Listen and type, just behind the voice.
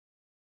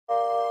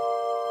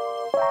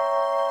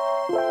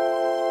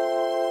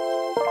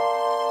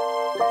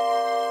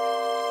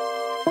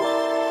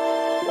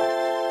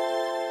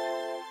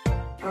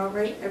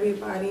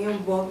everybody,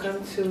 and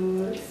welcome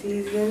to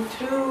season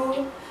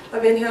 2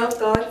 of Inhale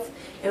Thoughts.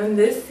 And in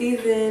this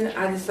season,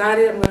 I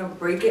decided I'm going to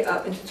break it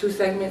up into 2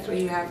 segments where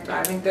you have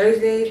Thriving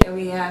Thursdays and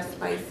we have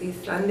Spicy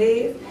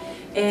Sundays.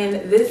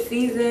 And this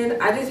season,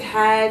 I just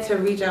had to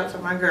reach out to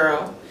my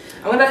girl.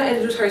 I'm going to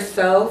introduce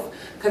herself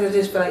because I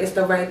just feel like it's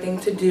the right thing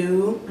to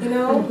do, you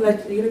know?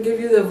 Like, you know, give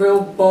you the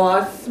real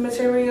boss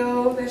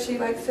material that she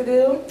likes to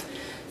do.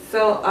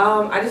 So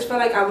I just felt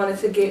like I wanted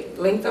to get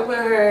linked up with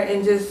her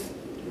and just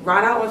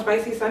ride out on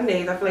Spicy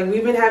Sundays. I feel like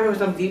we've been having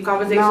some deep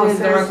conversations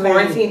during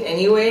quarantine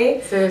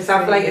anyway. Seriously. So I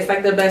feel like it's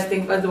like the best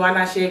thing for us. Why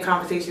not share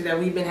conversations that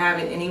we've been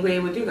having anyway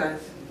with you guys?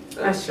 So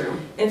that's true.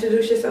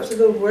 Introduce yourself to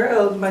the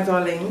world, my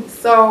darling.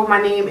 So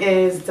my name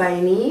is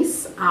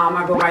Dionaise.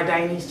 I go by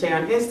Dionaise J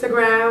on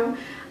Instagram.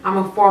 I'm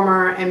a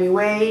former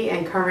MUA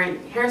and current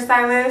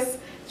hairstylist,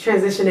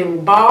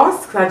 transitioning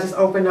boss because I just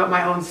opened up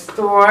my own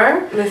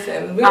store.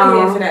 Listen, we can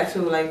get into that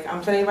too. Like,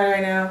 I'm telling everybody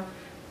right now,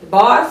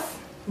 boss.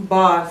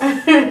 Boss.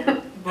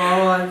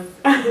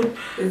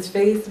 His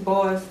face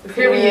boss.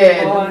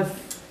 Period. Boss.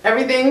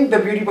 Everything, the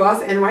Beauty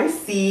Boss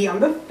NYC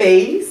on the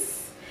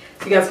face.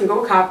 So you guys can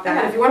go cop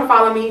that. If you want to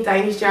follow me,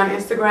 Dionaise J on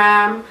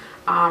Instagram.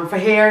 For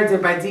hair,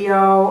 did by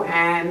Dio.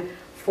 And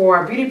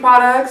for beauty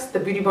products,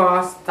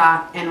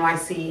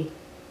 thebeautyboss.nyc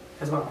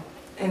as well.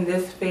 And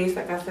this face,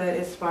 like I said,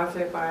 is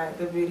sponsored by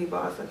the Beauty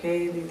Boss,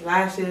 okay? These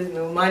lashes,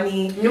 new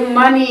money. New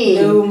money.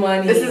 New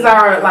money. This is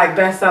our like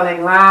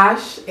best-selling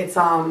lash. It's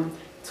 25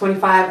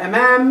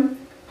 mm,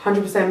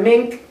 100%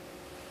 mink.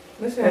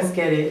 Listen, let's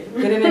get it.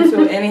 Getting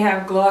into it, and they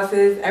have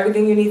glosses,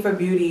 everything you need for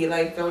beauty.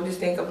 Like, don't just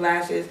think of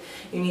lashes.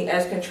 You need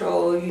S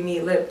control, you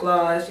need lip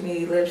gloss, you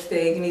need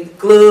lipstick, you need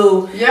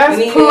glue. Yes,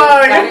 you need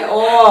got it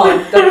all.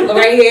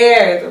 Right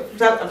here.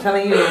 I'm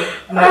telling you,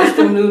 it's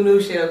some new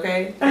shit,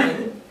 okay?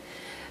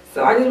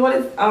 So I just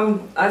wanted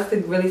us to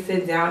really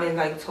sit down and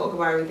like talk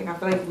about everything. I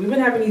feel like we've been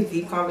having these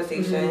deep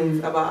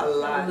conversations about a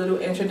lot. A little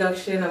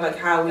introduction of like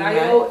how we met.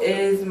 Dio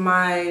is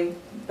my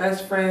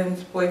best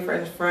friend's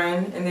boyfriend's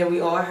friend, and then we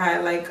all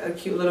had like a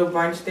cute little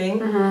brunch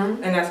thing,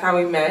 and that's how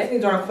we met.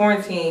 During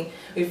quarantine,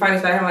 we finally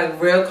started having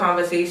like real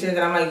conversations, and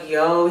I'm like,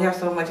 yo, we have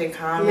so much in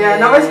common. Yeah,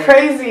 no, it's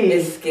crazy.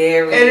 It's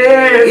scary. It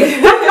is.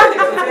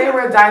 Today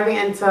we're diving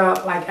into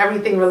like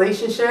everything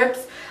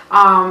relationships,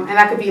 and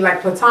that could be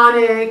like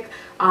platonic.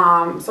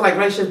 So like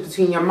relationships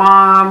between your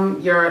mom,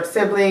 your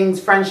siblings,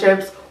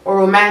 friendships, or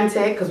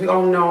romantic, because we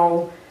all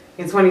know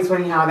in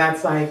 2020 how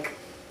that's like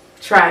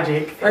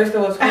tragic. First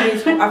of all,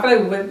 2020, I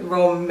feel like with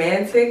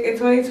romantic in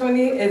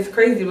 2020, it's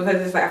crazy because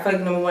it's like, I feel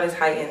like number one is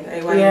heightened.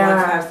 Everybody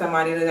wants to have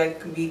somebody to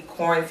like be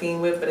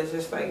quarantined with, but it's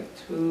just like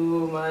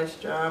too much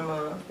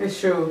drama. It's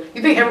true.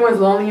 You think everyone's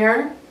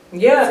lonelier?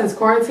 Yeah. Since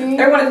quarantine?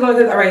 Everyone is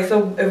lonely. Alright,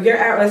 so if you're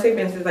at, let's say for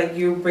instance, like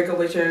you break up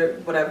with your,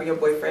 whatever, your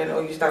boyfriend,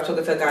 or you stop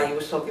talking to a guy you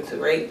was talking to,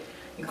 right?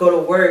 You go to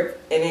work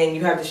and then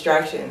you have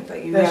distractions.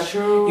 Like you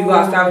true. You go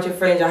outside with your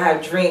friends, y'all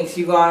have drinks,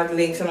 you go out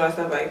links and all that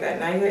stuff like that.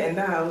 Now you're in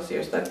the house,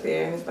 you're stuck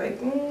there, and it's like,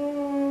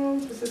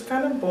 this is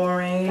kind of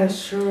boring.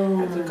 That's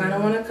true. I do kind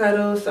of want to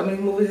cuddle. Some of these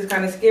movies is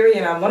kind of scary,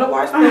 and I want to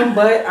watch them,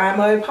 but I'm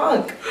a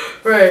punk.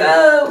 Right.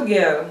 So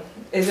yeah,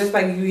 it's just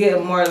like you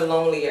get more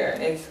lonelier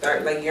and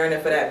start like yearning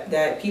for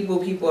that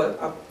people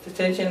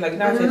attention, like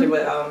not attention,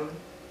 but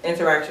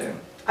interaction.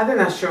 I think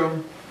that's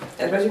true.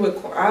 Especially with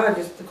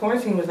the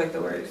quarantine was like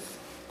the worst.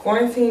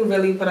 Quarantine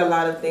really put a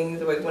lot of things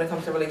like when it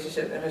comes to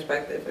relationships in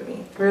perspective for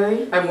me.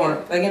 Really?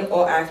 Like in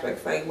all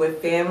aspects. Like with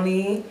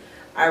family,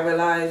 I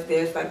realized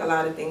there's like a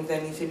lot of things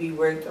that need to be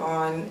worked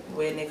on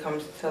when it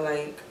comes to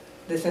like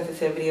the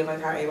sensitivity of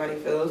like how everybody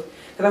feels.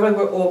 Because I feel like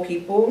we're all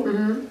people,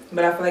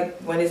 but I feel like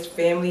when it's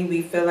family,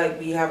 we feel like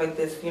we have like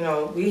this, you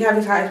know, we have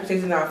these high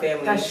expectations in our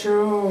family. That's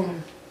true.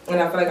 And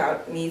I feel like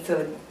I need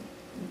to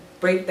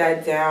break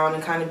that down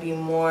and kind of be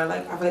more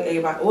like, I feel like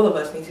everybody, all of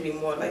us need to be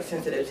more like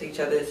sensitive to each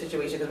other's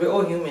situation because we're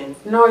all human.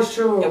 No, it's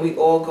true. And we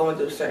all going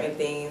through certain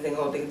things and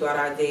going throughout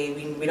our day.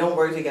 We don't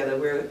work together,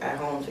 we're at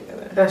home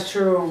together. That's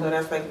true. So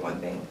that's like one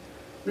thing.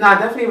 No, I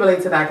definitely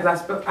relate to that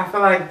because I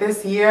feel like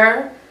this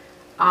year,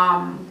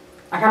 I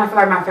kind of feel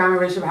like my family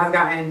relationship has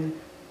gotten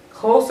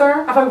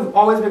closer. I feel like we've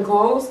always been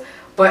close,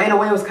 but in a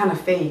way it was kind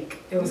of fake.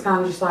 It was kind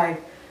of just like,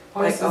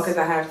 because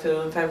I have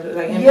to type of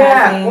like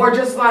yeah, or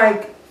just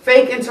like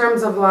fake in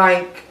terms of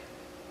like,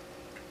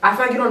 I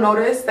feel like you don't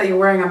notice that you're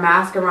wearing a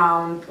mask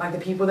around like the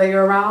people that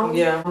you're around.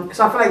 Yeah.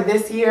 So I feel like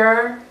this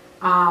year,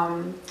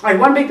 like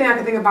one big thing I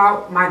can think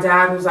about, my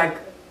dad who's like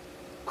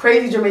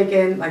crazy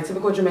Jamaican, like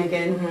typical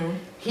Jamaican,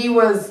 he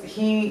was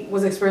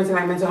experiencing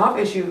like mental health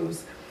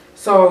issues.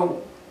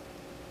 So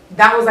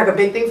that was like a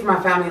big thing for my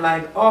family,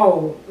 like,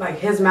 oh, like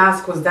his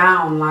mask was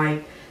down,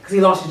 like, because he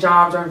lost his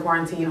job during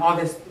quarantine, all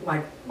these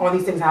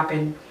things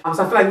happened.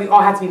 So I feel like we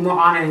all had to be more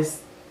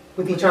honest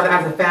with each other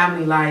as a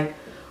family, like,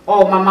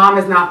 oh, my mom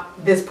is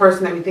not this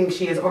person that we think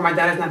she is, or my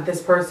dad is not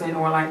this person,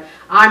 or like,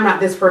 I'm not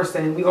this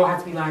person. We all have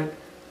to be like,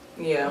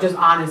 just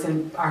honest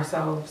in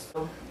ourselves.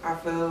 I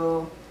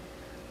feel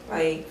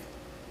like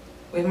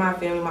with my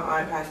family, my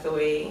aunt passed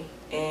away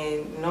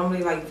and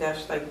normally like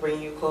deaths like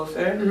bring you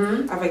closer.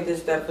 Mm-hmm. I feel like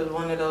this death was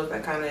one of those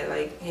that kind of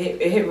like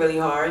hit really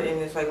hard, and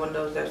it's like one of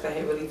those deaths that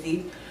hit really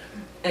deep.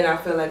 And I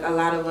feel like a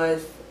lot of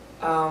us,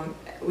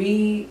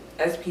 we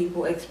as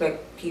people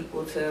expect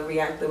people to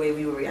react the way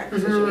we would react to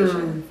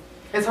situations.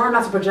 It's hard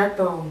not to project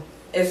though.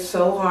 It's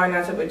so hard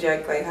not to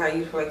project like how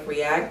you like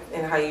react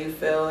and how you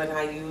feel and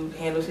how you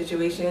handle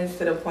situations,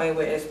 to the point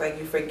where it's like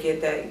you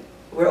forget that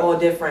we're all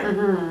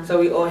different. So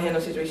we all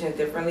handle situations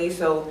differently.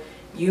 So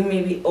you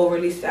may be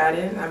overly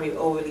saddened, I mean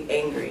overly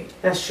angry.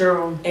 That's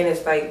true. And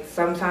it's like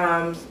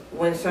sometimes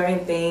when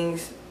certain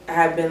things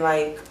have been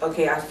like,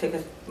 okay,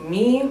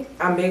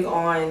 I'm big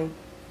on,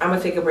 I'm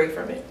gonna take a break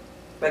from it.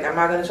 Like, I'm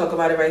not gonna talk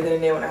about it right then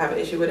and there when I have an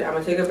issue with it. I'm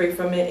gonna take a break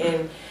from it,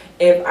 and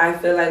if I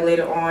feel like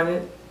later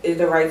on is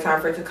the right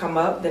time for it to come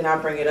up, then I'll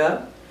bring it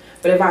up.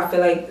 But if I feel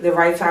like the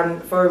right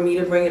time for me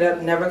to bring it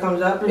up never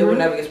comes up, it will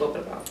never get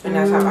spoken about. And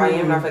that's how I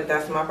am, and I feel like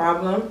that's my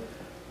problem.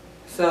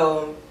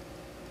 So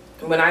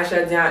when I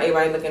shut down,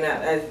 everybody looking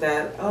at as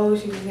that, oh,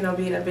 she's, being a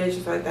bitch,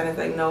 just like that. It's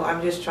like, no,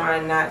 I'm just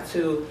trying not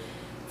to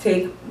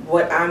take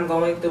what I'm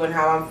going through and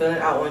how I'm feeling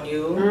out on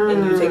you,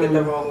 and you take it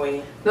the wrong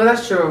way. No,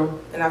 that's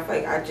true. And I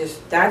feel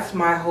like that's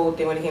my whole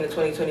thing when it came to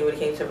 2020, when it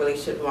came to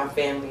relationships with my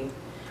family.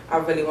 I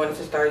really wanted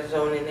to start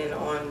zoning in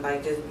on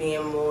like just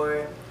being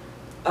more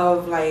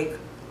of like,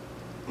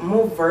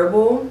 more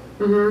verbal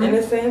in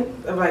a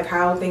sense of like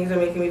how things are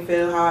making me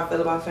feel, how I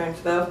feel about certain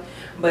stuff,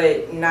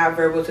 but not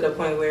verbal to the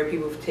point where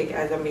people take it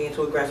as I'm being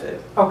too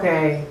aggressive.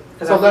 Okay.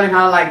 So learning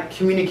how to like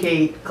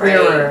communicate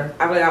clearer.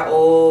 Right. I feel like I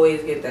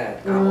always get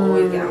that.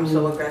 I'm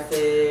so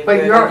aggressive.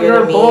 But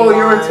you're a bull,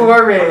 you're a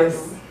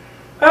Taurus.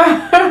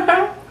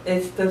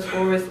 It's the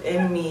Taurus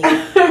in me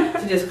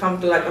to just come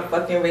through like a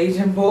fucking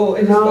raging bull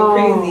and just go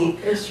crazy.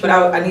 It's true.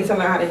 But I need to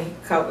learn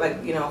how to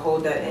like,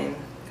 hold that in.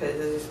 Because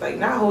it's just like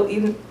not hold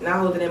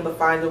it in, but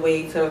find a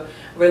way to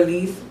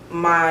release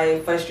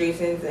my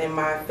frustrations and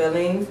my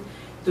feelings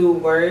through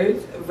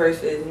words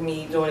versus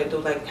me doing it through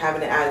like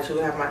having an attitude,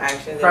 having my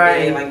actions,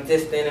 and being like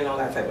distant and all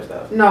that type of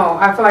stuff. No,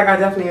 I feel like I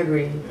definitely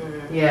agree.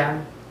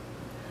 Yeah.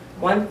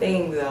 One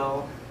thing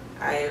though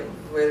I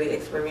really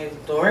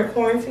experienced during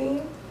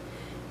quarantine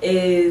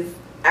is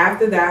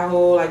after that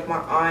whole like my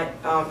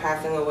aunt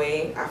passing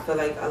away, I feel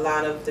like a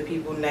lot of the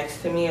people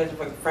next to me as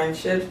like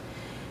friendships,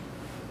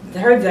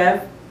 her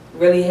death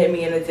really hit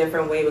me in a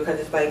different way, because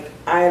it's like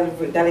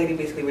that lady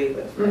basically raised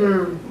us.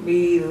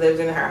 We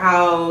lived in her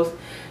house.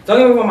 Don't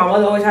get me wrong, my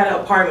mother always had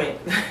an apartment.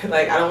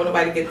 Like, I don't want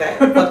nobody to get that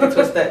fucking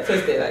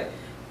twisted. Like,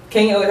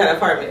 Kenya always had an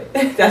apartment.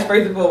 That's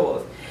first and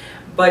foremost.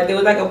 But there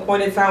was like a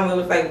point in time where it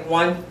was like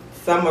one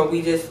summer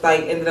we just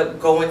like ended up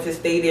going to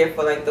stay there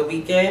for like the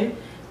weekend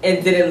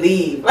and didn't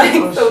leave. Like, we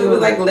was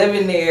like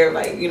living there,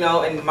 like,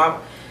 and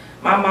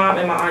my mom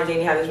and my Aunt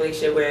Janie had this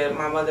relationship where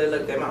my mother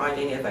looked at my Aunt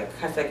Janie as like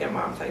her second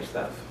mom type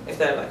stuff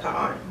instead of like her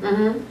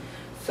aunt.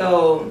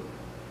 So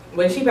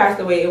when she passed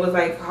away, it was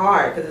like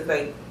hard, because it's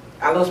like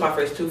I lost my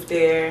first tooth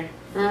there,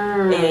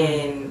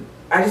 and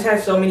I just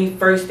had so many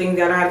first things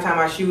that I had to tie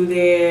my shoe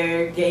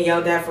there, getting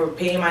yelled at for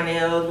painting my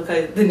nails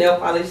because the nail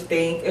polish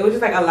stink. It was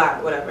just like a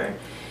lot, whatever.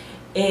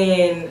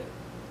 And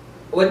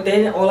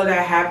within all of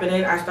that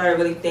happening, I started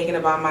really thinking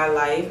about my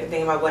life and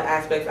thinking about what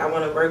aspects I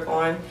want to work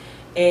on.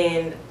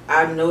 And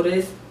I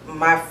noticed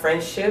my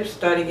friendships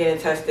started getting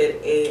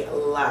tested a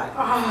lot.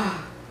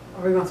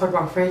 Are we going to talk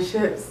about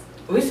friendships?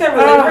 We said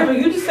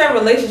relationships, you just said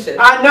relationships.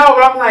 I know,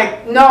 but I'm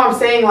like, no, I'm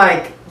saying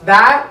like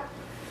that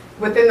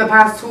within the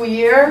past 2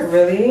 years.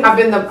 Really? Have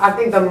been I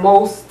think the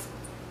most,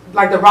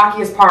 like the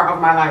rockiest part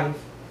of my life.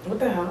 What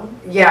the hell?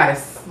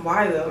 Yes.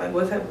 Why though? Like,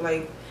 what's happening?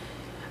 Like,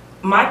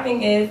 my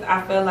thing is,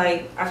 I feel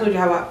like, I told you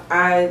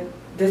how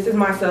this is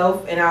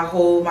myself and I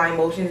hold my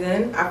emotions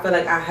in. I feel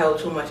like I held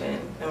too much in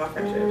my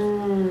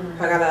friendships.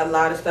 I got a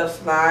lot of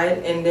stuff slide,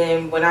 and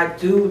then when I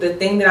do, the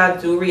thing that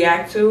I do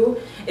react to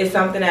is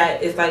something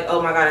that is like,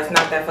 oh my god, it's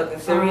not that fucking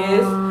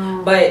serious.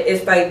 But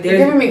it's like there's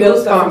giving me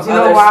goosebumps. You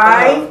know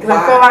why? Because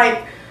I feel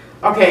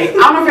like, okay, I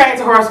don't know if you're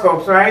into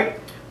horoscopes, right?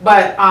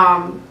 But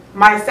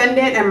my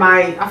ascendant and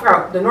I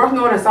forgot, the North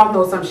Node and South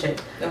Node, some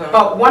shit.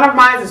 But one of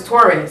mine is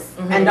Taurus,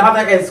 and the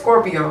other is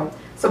Scorpio.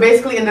 So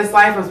basically in this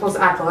life, I'm supposed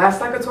to act less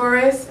like a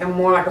Taurus and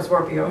more like a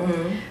Scorpio.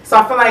 So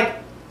I feel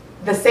like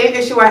the same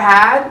issue I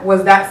had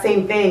was that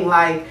same thing.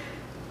 Like,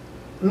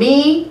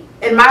 me,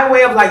 in my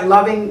way of like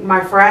loving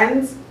my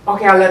friends,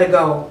 okay, I let it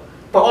go.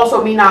 But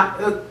also me not,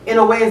 in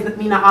a way, is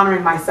me not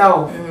honoring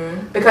myself.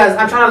 Because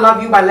I'm trying to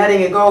love you by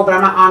letting it go, but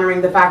I'm not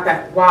honoring the fact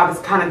that, wow,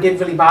 this kind of did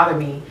really bother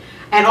me.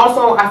 And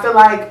also, I feel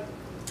like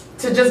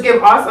to just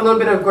give us a little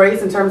bit of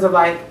grace in terms of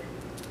like,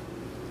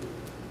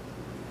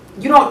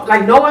 you don't,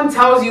 like, no one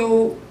tells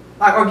you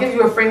like, or gives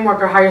you a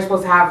framework or how you're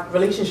supposed to have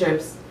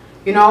relationships,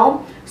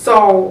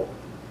 So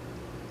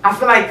I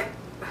feel like,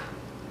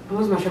 I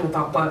lose my train of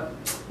thought, but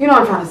you know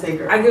what I'm trying to say,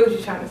 girl. I get what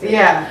you're trying to say.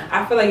 Yeah.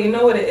 I feel like, you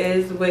know what it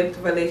is with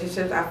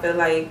relationships? I feel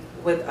like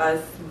with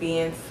us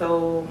being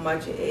so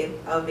much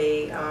of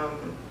a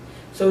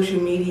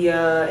social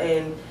media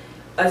and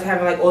us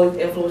having like all these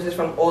influences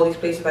from all these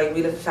places, like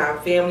we listen to our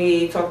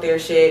family talk their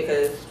shit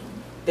because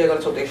they're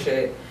gonna talk their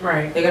shit.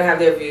 Right. They're gonna have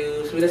their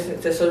views.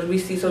 We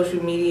see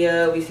social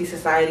media, we see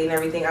society and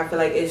everything. I feel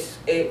like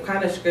it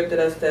kind of scripted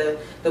us the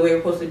way we're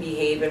supposed to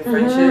behave in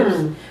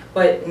friendships.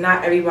 But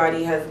not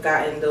everybody has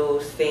gotten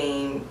those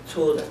same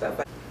tools and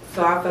stuff.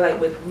 So I feel like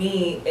with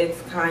me, it's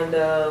kind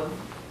of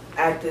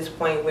at this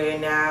point where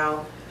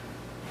now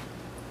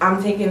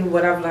I'm taking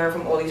what I've learned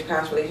from all these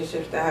past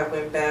relationships that have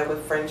been bad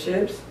with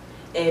friendships,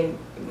 and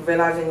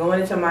realizing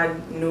going into my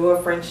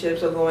newer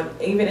friendships, or going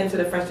even into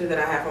the friendships that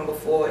I had from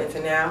before into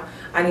now,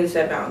 I need to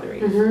set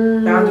boundaries.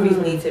 Boundaries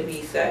need to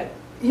be set.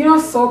 You know,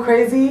 it's so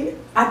crazy.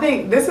 I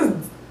think this is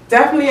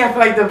definitely, I feel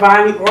like,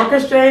 divinely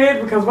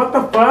orchestrated, because what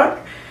the fuck?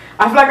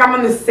 I feel like I'm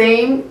in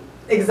the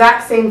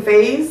exact same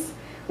phase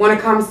when it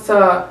comes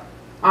to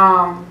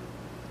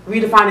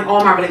redefining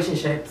all my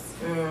relationships.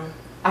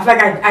 I feel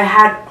like I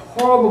had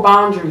horrible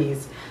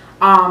boundaries.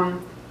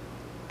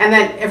 And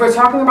then if we're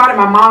talking about it,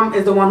 my mom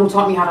is the one who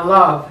taught me how to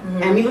love.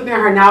 And me looking at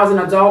her now as an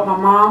adult, my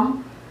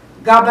mom,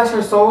 God bless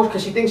her soul,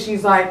 because she thinks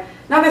she's like,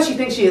 not that she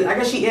thinks she is, I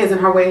guess she is in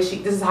her way, this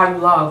is how you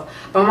love.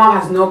 But my mom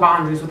has no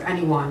boundaries with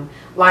anyone.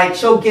 Like,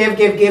 she'll give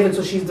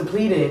until she's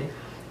depleted.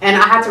 And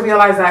I had to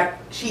realize that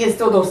she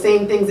instilled those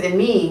same things in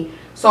me.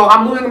 So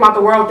I'm moving about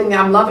the world thinking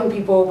I'm loving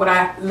people, but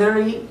I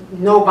literally,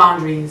 no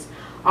boundaries.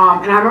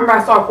 And I remember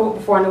I saw a quote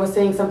before, and it was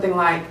saying something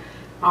like,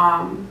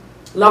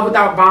 love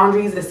without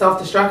boundaries is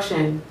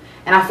self-destruction.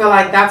 And I feel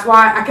like that's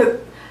why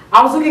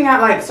I was looking at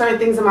like certain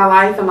things in my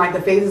life and like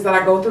the phases that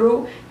I go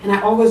through, and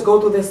I always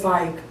go through this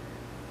like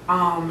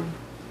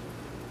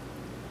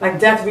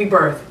death,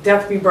 rebirth.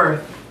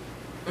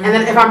 And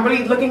then if I'm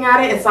really looking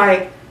at it, it's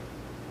like,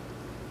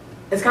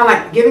 it's kind of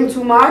like giving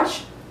too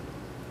much,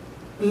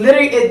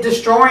 literally it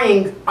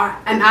destroying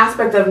an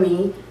aspect of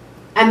me,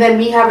 and then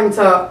me having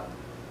to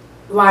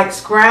like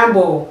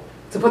scramble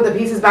to put the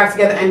pieces back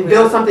together and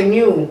build something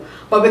new.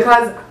 But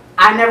because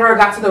I never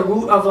got to the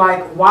root of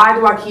like, why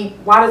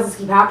does this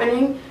keep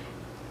happening?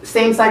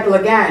 Same cycle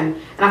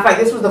again. And I feel like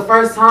this was the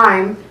first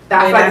time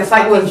that I feel like the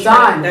cycle was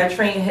done. That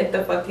train hit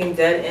the fucking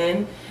dead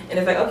end. And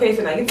it's like, okay,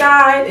 so now you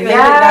died. And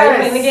now you're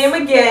playing the game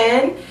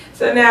again.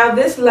 So now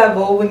this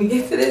level, when you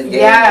get to this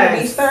game, when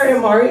you restart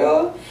in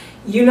Mario,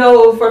 you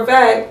know for a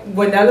fact,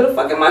 when that little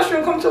fucking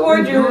mushroom comes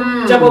towards you,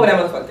 jump over that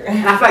motherfucker.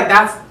 And I feel like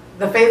that's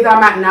the phase that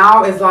I'm at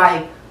now, is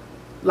like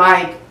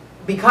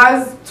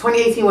because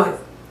 2018 was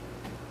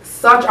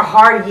such a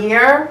hard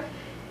year,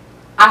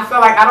 I feel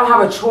like I don't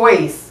have a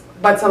choice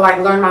but to like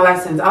learn my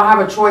lessons. I don't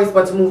have a choice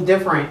but to move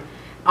different.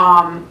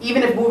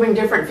 Even if moving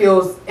different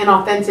feels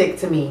inauthentic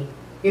to me,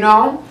 you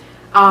know?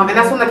 And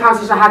that's one of the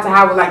conversations I had to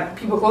have with like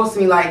people close to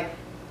me, like,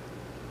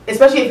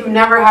 especially if you've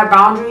never had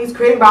boundaries,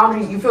 creating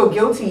boundaries, you feel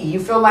guilty. You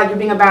feel like you're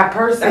being a bad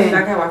person. That's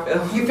exactly how I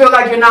feel. You feel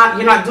like you're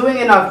not doing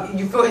enough.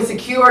 You feel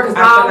insecure because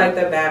I feel like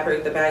the bad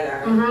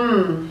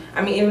guy.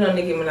 I mean, even though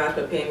Nicki Minaj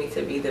prepared me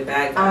to be the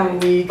bad guy,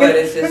 but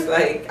it's just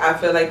like I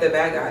feel like the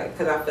bad guy,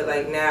 because I feel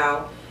like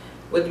now,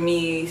 with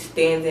me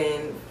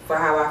standing for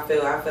how I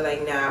feel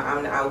like now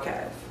I'm the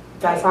outcast.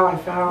 That's how I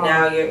felt.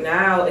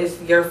 Now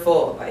it's your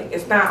fault. Like,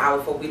 it's not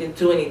our fault. We didn't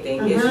do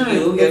anything. It's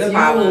you. You're the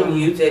problem.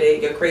 You did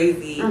it. You're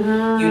crazy.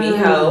 You need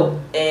help.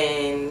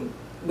 And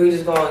we're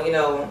just going, you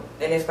know,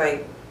 and it's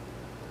like,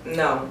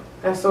 no.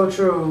 That's so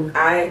true.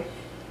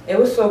 It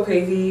was so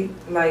crazy.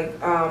 Like,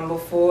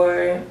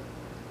 before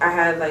I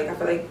had like, I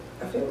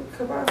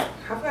forgot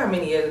how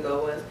many years ago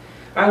it was.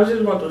 I was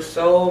just going through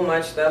so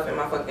much stuff in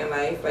my fucking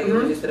life. Like, it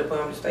was just to the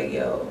point I'm just like,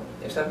 yo,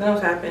 if something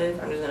else happens,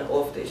 I'm just gonna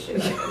off this shit.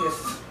 Like,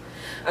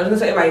 I was gonna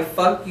say, everybody,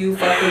 fuck you,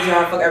 fuck your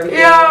job, fuck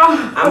everything.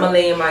 I'm gonna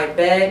lay in my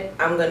bed.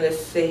 I'm gonna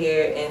sit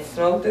here and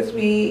smoke this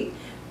weed.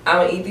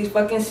 I'm gonna eat these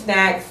fucking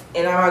snacks,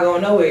 and I'm not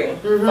going nowhere.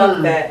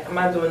 Fuck that. I'm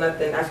not doing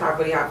nothing. That's how I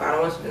really have. I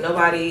don't want to speak to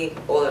nobody,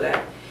 all of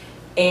that.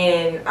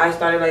 And I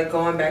started like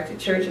going back to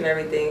church and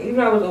everything. Even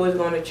though I was always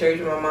going to church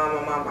with my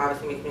mom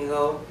obviously makes me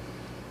go.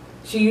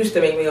 She used to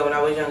make me go when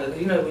I was younger.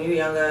 Because, you know, when you're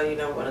younger, you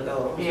don't want to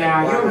go.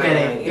 Yeah, you don't get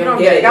it. You don't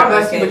get it. God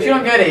bless you, but you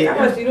don't get it. God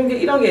bless you.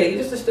 You don't get it.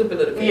 You're just a stupid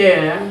little kid.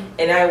 Yeah.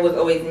 And that was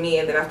always me.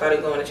 And then I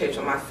started going to church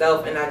for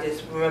myself. And I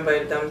just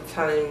remember them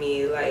telling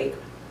me, like,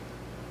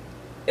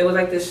 it was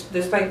like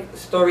this like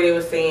story they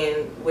were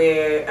saying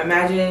where,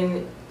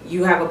 imagine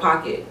you have a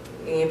pocket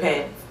in your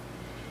pants.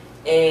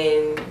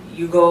 And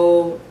you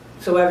go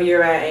to wherever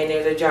you're at and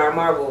there's a jar of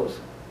marbles.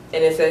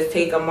 And it says,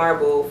 take a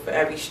marble for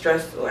every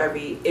stress or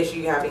every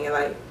issue you have in your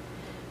life.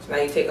 So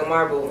now you take a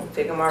marble.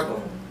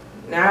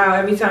 Now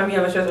every time you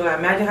have a stress,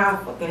 imagine how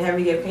fucking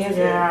heavy your pants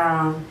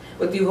are.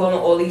 With you holding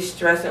all these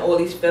stress and all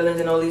these feelings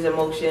and all these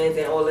emotions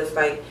and all this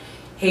like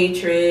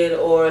hatred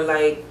or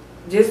like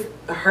just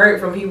hurt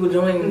from people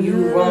doing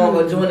you wrong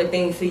or doing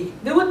things to you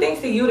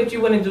that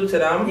you wouldn't do to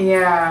them.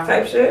 Yeah.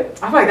 Type shit.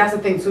 I feel like that's the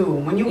thing too.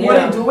 When you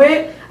wouldn't do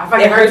it, I feel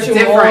like it hurts you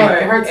different. More.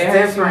 It hurts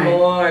different. You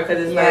more because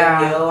it's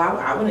like, yo,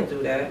 I wouldn't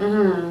do that.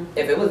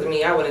 If it was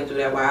me, I wouldn't do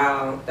that.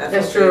 Wow,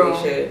 that's some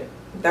crazy shit.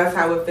 that's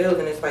how it feels,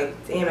 and it's like,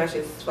 damn, that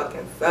shit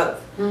fucking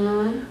sucks.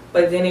 Mm-hmm.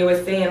 But then they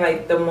were saying,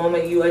 like, the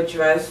moment you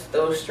address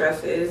those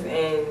stresses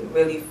and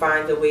really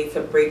find a way to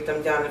break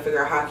them down and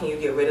figure out how can you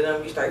get rid of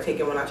them, you start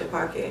taking one out your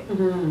pocket,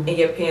 Mm-hmm. and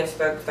your pants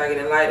start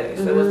getting lighter.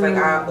 So it's like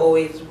I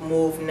always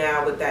move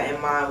now with that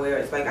in mind, where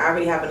it's like I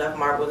already have enough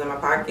marbles in my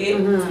pocket.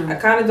 I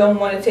kind of don't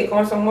want to take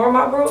on some more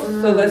marbles,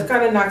 so let's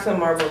kind of knock some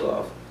marbles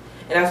off.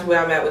 And that's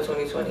where I'm at with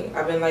 2020.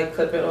 I've been like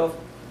clipping off.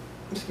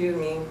 Excuse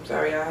me,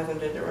 sorry, I had some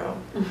ginger ale.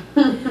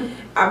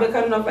 I've been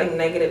cutting off like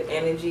negative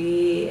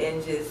energy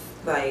and just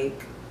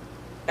like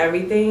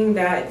everything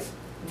that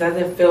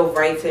doesn't feel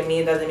right to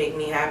me, doesn't make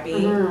me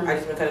happy. I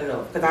just been cutting it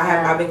off because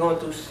I've been going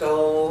through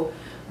so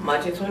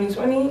much in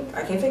 2020.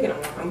 I can't take it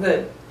anymore. I'm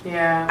good.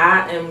 Yeah.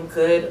 I am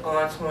good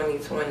on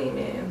 2020,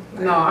 man.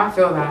 Like, no, I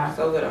feel that.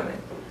 So good on it.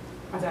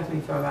 I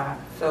definitely feel that.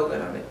 So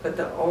good on it. But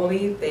the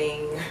only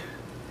thing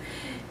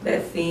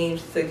that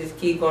seems to just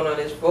keep going on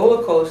this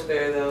roller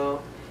coaster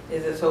though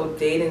is this whole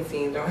dating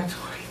scene during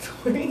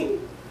 2020.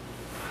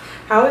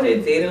 How was your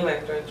dating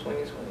life during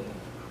 2020?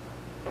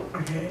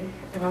 Okay,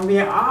 if I'm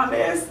being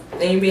honest.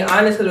 And you be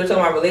honest because we're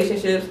talking about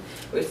relationships.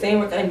 We're saying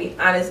we're going to be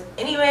honest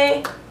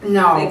anyway.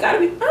 No. You got to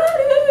be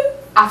honest.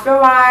 I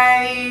feel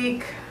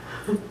like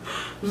I'm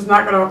just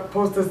not going to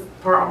post this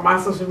part on my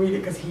social media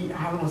because I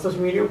have him on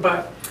social media,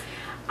 but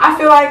I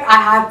feel like I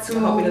had to. I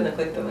hope he doesn't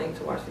click the link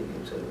to watch the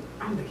YouTube.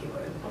 I don't think he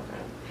would.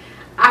 Okay.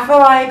 I feel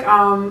like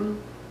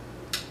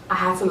I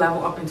had to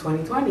level up in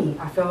 2020.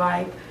 I feel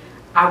like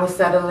I was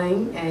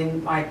settling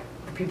and like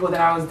the people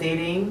that I was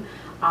dating.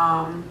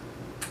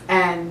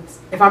 And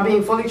if I'm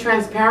being fully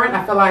transparent,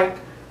 I feel like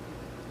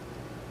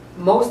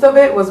most of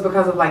it was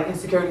because of like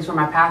insecurities from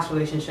my past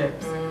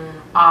relationships.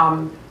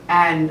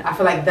 And I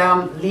feel like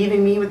them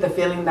leaving me with the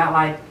feeling that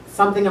like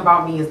something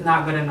about me is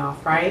not good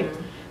enough, right?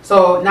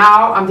 So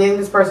now I'm dating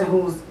this person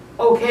who's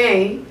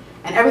okay,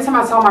 and every time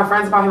I tell my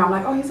friends about him, I'm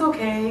like, oh, he's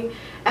okay.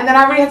 And then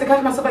I really have to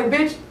catch myself like,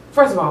 bitch,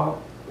 first of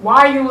all,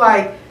 why are you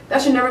like,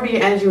 that should never be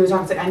your energy when you're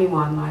talking to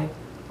anyone. Like,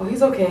 oh,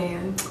 he's okay.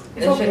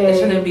 It's okay. It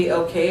shouldn't be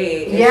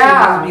okay.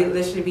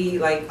 It should be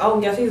like,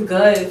 oh, yes, he's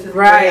good. It's just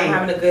right. I'm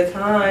having a good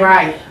time.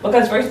 Right.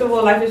 Because first of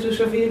all, life is too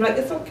short for you to be like,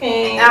 it's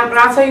okay. And when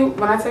I tell you,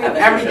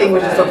 everything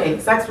was just okay.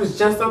 Sex was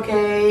just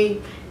okay.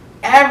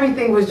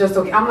 Everything was just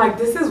okay. I'm like,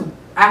 this is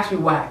actually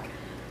whack.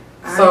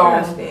 So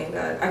I can't stand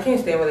that. I can't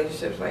stand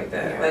relationships like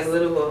that. Yes. Like,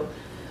 literally.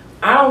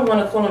 I don't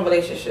want to call them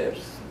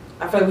relationships.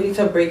 I feel like we need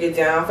to break it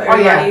down for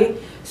everybody.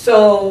 Yeah.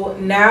 So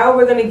now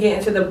we're going to get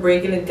into the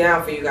breaking it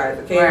down for you guys,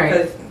 okay? Right.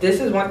 Because this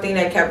is one thing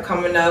that kept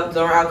coming up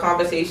during our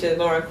conversations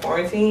during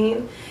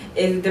quarantine,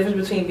 is the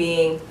difference between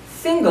being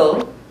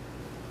single,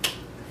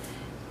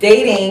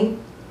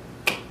 dating,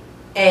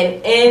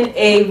 and in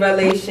a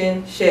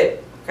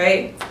relationship,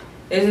 okay?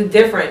 There's a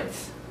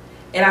difference.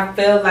 And I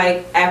feel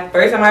like at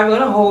first I'm not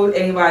going to hold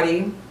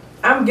anybody.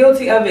 I'm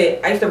guilty of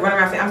it. I used to run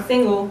around saying, I'm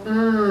single.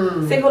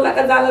 Single like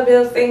a dollar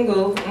bill,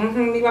 single.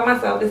 Me by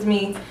myself, it's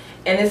me.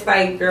 And it's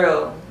like,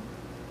 girl,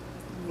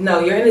 no,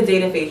 you're in the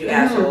dating phase, you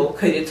asshole.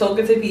 Because you're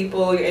talking to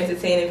people, you're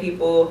entertaining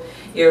people,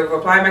 you're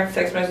replying back to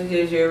text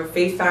messages, you're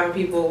FaceTiming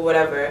people,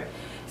 whatever.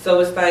 So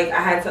it's like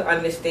I had to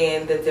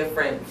understand the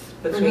difference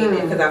between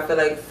it. Because I feel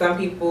like some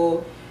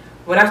people,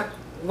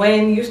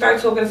 when you start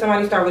talking to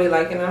somebody, you start really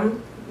liking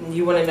them.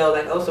 You want to know,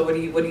 like, oh, so what are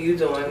you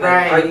doing? Like,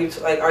 right.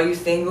 Are you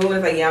single?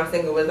 It's like, yeah, I'm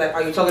single. It's like,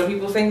 are you talking to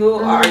people single,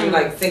 or are you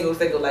like single?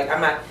 Like,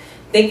 I'm not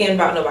thinking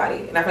about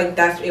nobody. And I feel like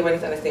that's what everybody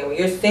needs to understand. When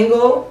you're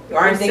single, you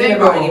aren't thinking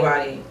about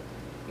anybody.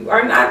 You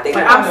are not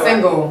thinking about nobody. I'm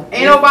single.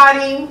 Ain't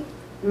nobody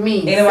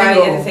me. Ain't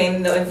nobody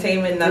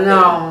entertainment, nothing.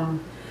 No.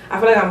 I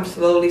feel like I'm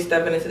slowly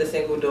stepping into the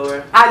single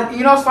door.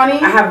 You know what's funny?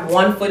 I have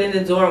one foot in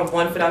the door and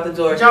one foot out the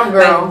door. Jump,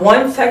 girl. Like,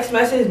 one text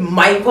message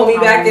might pull me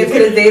back into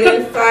the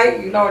dating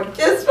site. You know,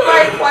 just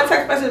right. One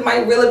text message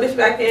might reel a bitch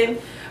back in.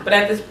 But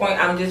at this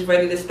point, I'm just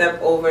ready to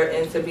step over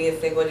into being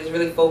single, just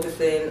really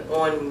focusing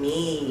on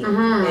me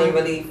and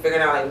really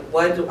figuring out, like,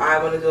 what do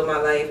I want to do in my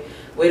life?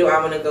 Where do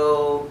I want to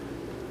go?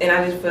 And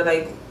I just feel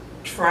like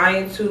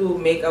trying to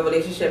make a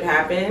relationship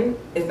happen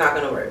is not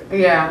going to work.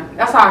 Yeah,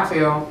 that's how I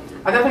feel.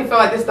 I definitely feel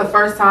like this is the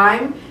first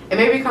time. It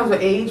maybe comes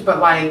with age, but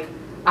like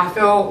I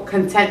feel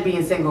content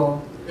being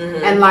single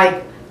and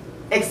like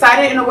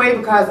excited in a way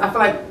because I feel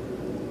like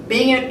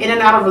being in and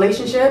out of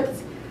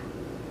relationships.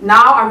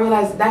 Now I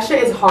realize that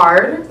shit is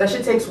hard. That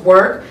shit takes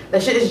work.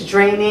 That shit is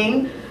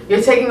draining.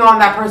 You're taking on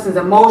that person's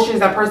emotions,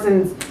 that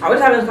person's... I was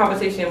having a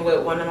conversation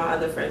with one of my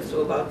other friends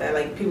too about that,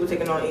 like people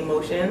taking on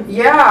emotion.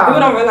 Yeah.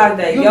 People don't realize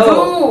that. You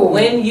do.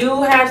 When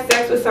you have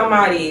sex with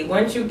somebody,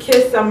 once you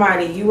kiss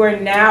somebody, you are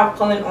now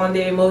pulling on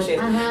their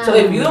emotions. So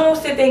if you don't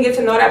sit there and get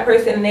to know that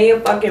person and they a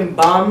fucking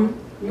bum,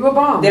 you a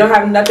bum. They don't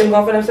have nothing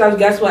going for themselves.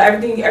 Guess what?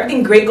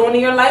 Everything great going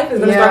in your life is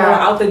gonna start going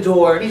out the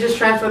door. You just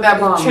transferred that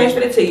bum.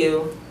 Transferred it to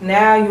you.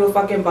 Now you a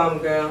fucking bum,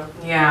 girl.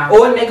 Yeah.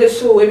 Or niggas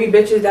too. It be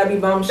bitches that be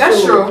bums too.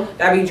 That's true.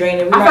 That be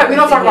draining. I feel like we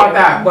don't talk about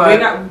that, but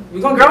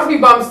we gonna girls be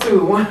bums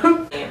too.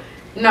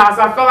 No,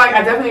 so I feel like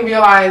I definitely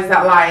realized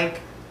that like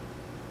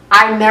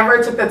I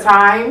never took the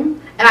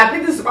time, and I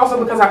think this is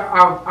also because of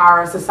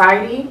our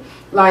society.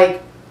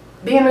 Like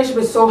being in a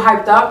relationship is so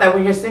hyped up that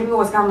when you're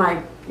single, it's kind of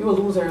like, you a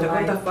loser. Like,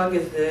 like, what the fuck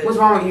is this? What's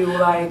wrong with you?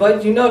 Like,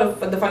 but you know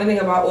the funny thing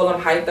about all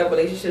them hyped up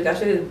relationships, that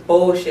shit is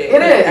bullshit.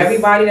 It is.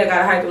 Everybody that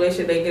got a hyped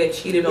relationship, they get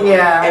cheated on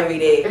every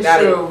day. It's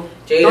true.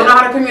 Jada. Don't know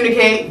how to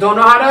communicate. Don't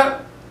know how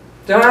to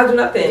do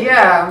nothing.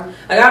 Yeah.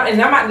 Like I'm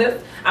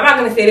not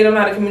gonna say they don't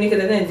know how to communicate.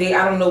 At the end of the day,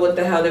 I don't know what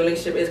the hell their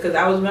relationship is, because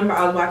I was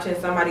watching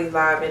somebody's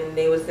live and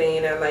they were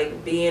saying that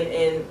like being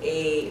in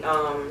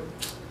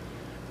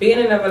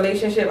a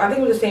relationship, I think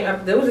it was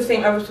the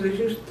same episode,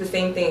 she was the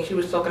same thing. She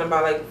was talking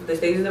about like the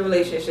stages of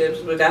relationships,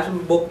 but that's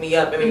what woke me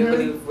up and made me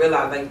really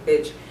realize, like,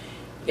 bitch,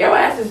 your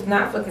ass is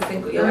not fucking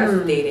single. Your ass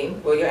is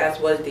dating. Well, your ass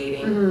was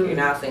dating. You're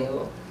not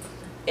single.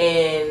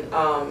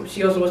 And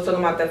she also was talking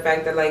about the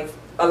fact that like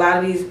a lot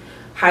of these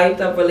hyped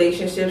up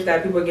relationships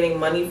that people are getting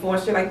money for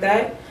and shit like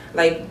that,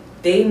 like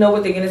they know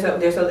what they're getting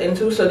themselves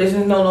into. So this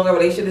is no longer a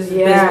relationship. This is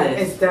business.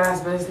 It's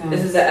dad's business.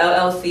 This is the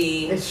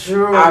LLC. It's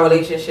true. Our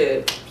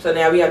relationship. So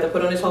now we have to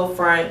put on this whole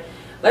front.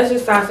 Let's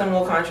just sign some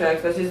more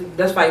contracts.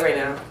 Let's fight right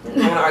now. I want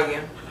to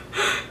argue.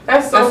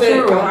 That's so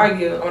true. I want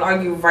to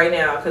argue right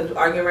now, because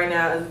arguing right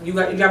now is you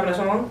dropping a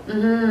song.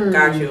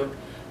 Got you.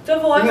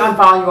 Divorce. Let me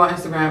unfollow you on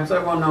Instagram so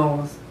everyone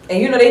knows. And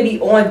you know they be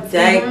on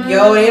deck,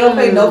 yo. They don't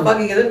play no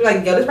fucking. They be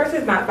like, yo, this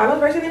person is not my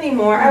person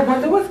anymore. I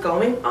wonder what's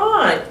going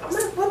on. I'm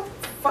like, what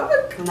the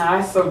fuck? Nah,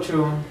 that's so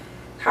true.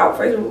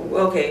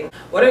 Okay.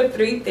 What are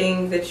 3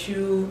 things that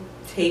you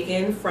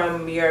taken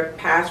from your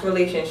past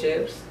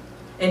relationships?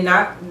 And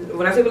not,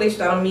 when I say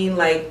relationships, I don't mean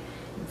like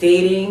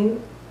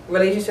dating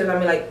relationships. I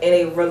mean like in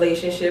a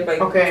relationship, like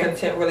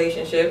content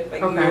relationship.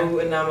 Like you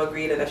and them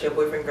agree that that's your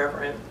boyfriend,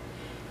 girlfriend.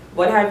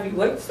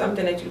 What's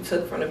something that you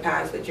took from the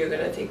past that you're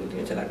gonna take with you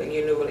into like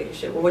your new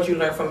relationship, or what you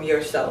learned from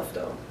yourself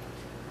though?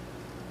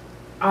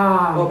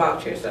 What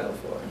about yourself?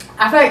 Or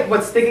I feel like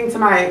what's sticking to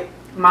my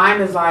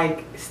mind is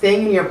like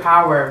staying in your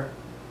power,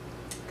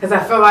 because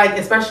I feel like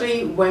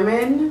especially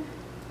women,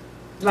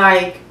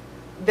 like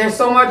there's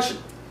so much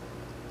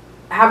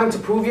having to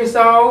prove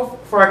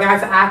yourself for a guy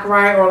to act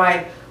right, or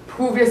like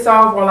prove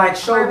yourself, or like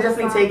show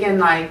definitely taking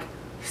like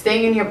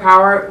staying in your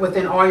power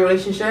within all your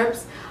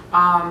relationships.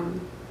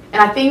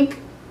 And I think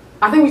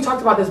we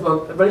talked about this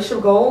book,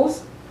 Relationship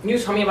Goals. You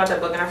told me about that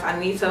book, and I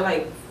need to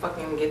like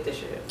fucking get this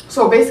shit.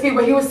 So basically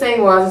what he was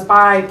saying was, it's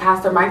by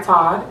Pastor Mike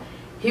Todd.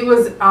 He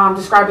was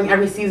describing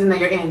every season that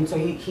you're in. So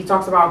he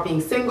talks about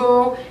being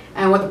single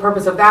and what the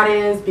purpose of that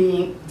is,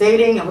 being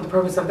dating and what the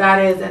purpose of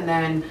that is, and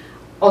then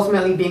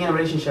ultimately being in a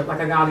relationship, like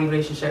a godly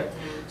relationship.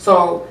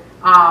 So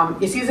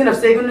your season of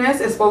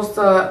singleness is supposed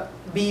to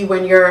be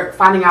when you're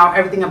finding out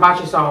everything about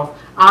yourself,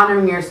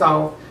 honoring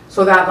yourself,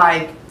 so that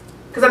like,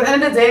 because at the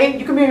end of the day,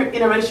 you can be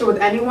in a relationship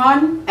with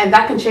anyone, and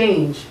that can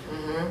change.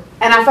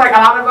 And I feel like a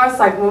lot of us,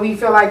 like when we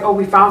feel like, oh,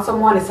 we found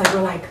someone, it's like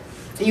we're like,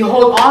 you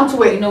hold on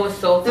to it. You know what's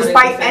so funny?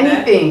 Despite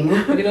anything.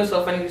 You know what's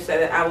so funny you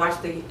said that? I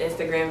watched the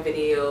Instagram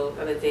video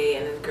the other day,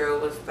 and this girl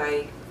was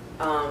like,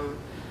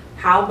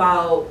 how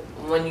about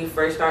when you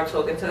first start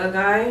talking to a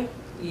guy,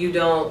 you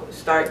don't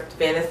start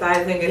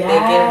fantasizing and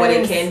thinking what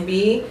it can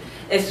be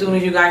as soon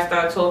as you guys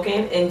start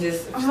talking, and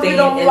just staying in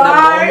the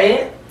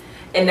moment.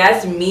 And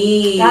that's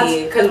me.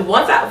 Because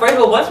first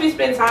of all, once we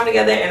spend time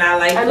together and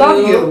I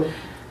love you.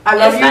 I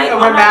love you, like,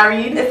 and we're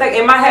married. It's like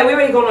in my head, we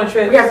already going on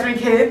trips. We have 3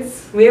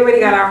 kids. We already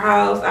got our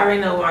house. I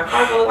already know what my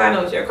car gonna look like. I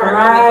know what your car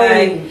gonna look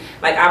like.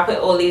 Like I put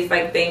all these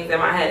like things in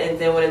my head, and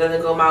then when it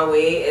doesn't go my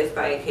way, it's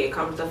like, here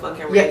comes the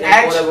fucking rage.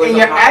 And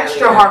you're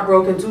extra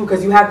heartbroken too,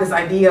 because you had this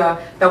idea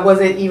that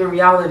wasn't even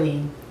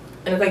reality.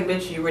 And it's like,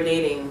 bitch, you were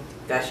dating.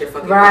 That's your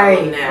fucking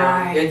problem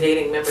now. You're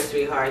dating, remember,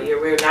 sweetheart.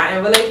 We're not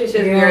in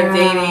relationships. We're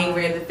dating.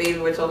 We're in the phase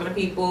where we're talking to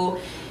people.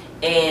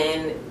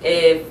 And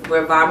if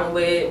we're vibing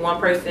with one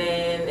person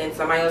and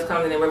somebody else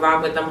comes and then we're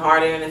vibing with them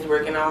harder and it's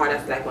working out hard,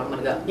 that's like where I'm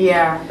gonna go.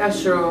 Yeah,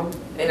 that's true.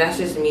 And that's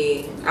just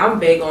me. I'm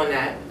big on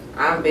that.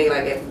 I'm big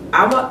like if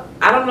I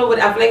don't know what,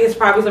 I feel like it's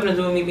probably something to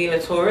do with me being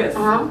a tourist.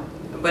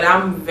 But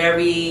I'm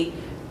very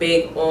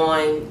big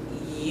on,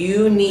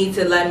 you need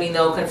to let me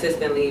know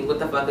consistently what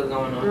the fuck is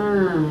going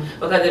on.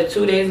 Because if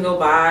 2 days go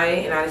by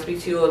and I didn't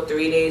speak to you, or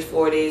 3 days,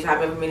 4 days,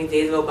 however many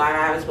days go by and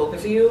I haven't spoken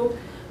to you,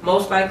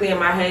 most likely in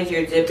my head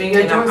you're dipping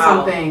and I'm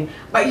out. Something.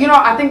 But you know,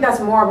 I think that's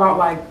more about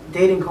like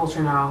dating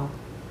culture now,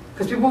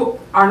 because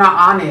people are not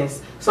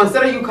honest. So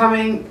instead of you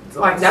coming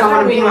like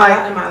someone being like,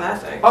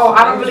 oh,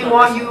 I don't really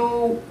want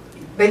you,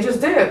 they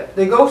just dip,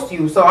 they ghost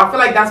you. So I feel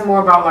like that's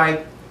more about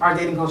like our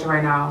dating culture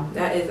right now.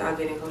 That is our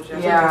dating culture.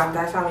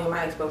 That's how me and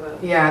my ex broke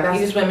up. Yeah, he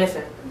just went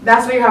missing.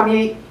 That's where how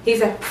me. He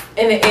said,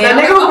 in the end,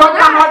 the nigga who broke my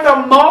heart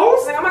the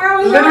most. Like, oh my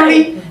God,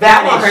 literally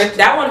vanished.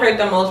 That one hurt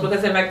the most,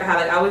 because in fact, how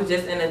like I was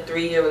just in a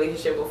 3-year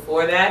relationship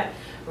before that,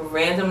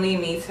 randomly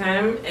meets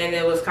him, and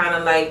it was kind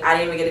of like I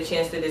didn't even get a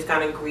chance to just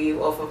kind of grieve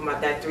off of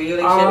that 3-year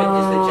relationship and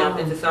just to jump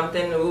into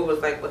something new. Was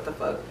like, what the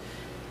fuck.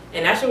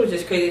 And that shit was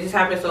just crazy. It just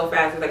happened so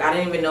fast. It's like I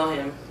didn't even know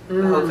him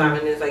the whole time,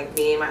 and it's like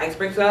me and my ex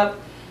breaks up.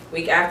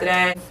 Week after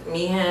that,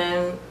 me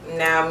and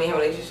him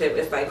relationship,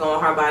 it's like going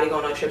hard body,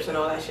 going on trips and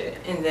all that shit.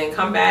 And then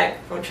come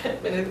back from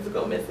trip and it's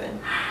go missing.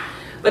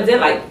 But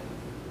then like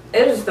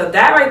it was just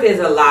that right there is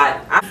a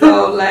lot.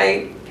 So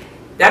like,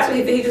 that's what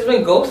he just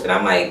been ghosted.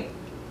 I'm like,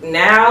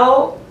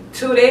 now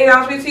 2 days I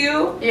don't speak to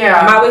you. Yeah.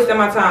 I'm not wasting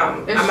my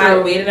time. It's I'm true.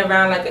 not waiting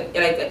around like.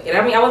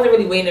 I mean, I wasn't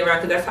really waiting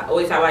around because that's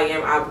always how I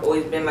am. I've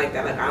always been like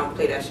that. Like I don't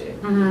play that shit.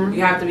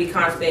 You have to be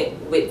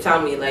constant with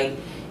telling me like,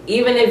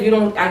 even if you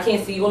don't, I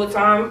can't see you all the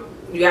time.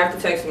 You have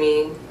to text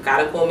me.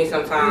 Gotta call me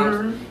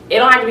sometimes. It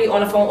don't have to be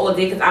on the phone all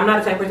day because I'm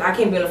not the type of person. I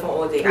can't be on the phone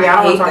all day. Yeah,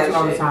 I hate don't want to talk that to you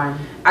all the shit. time.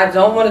 I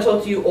don't want to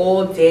talk to you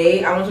all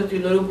day. I want to talk to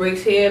you little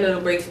breaks here,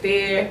 little breaks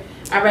there.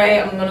 All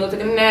right, I'm gonna go take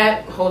a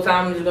nap. The whole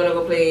time I'm just gonna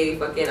go play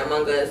fucking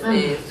Among Us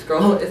and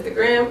scroll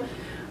Instagram.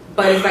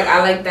 But it's like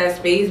I like that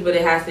space, but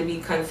it has to be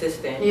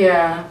consistent.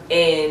 Yeah.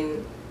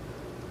 And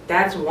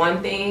that's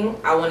one thing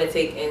I want to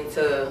take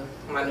into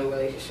my new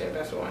relationship.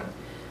 That's one.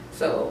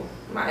 So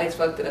my ex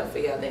fucked it up for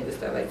y'all niggas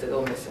that like to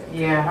go missing.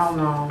 Yeah, hell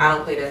no. I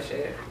don't play that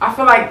shit. I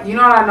feel like, you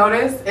know what I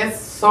noticed? It's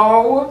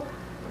so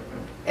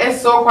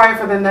quiet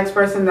for the next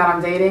person that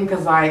I'm dating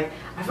because like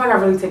I feel like I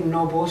really take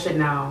no bullshit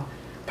now.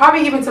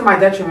 Probably even to my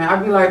detriment.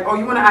 I'd be like, oh,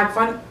 you want to act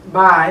funny?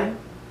 Bye.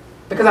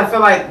 Because I feel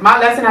like my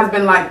lesson has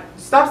been like,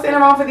 stop standing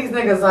around for these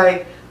niggas.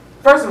 Like,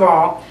 first of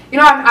all, you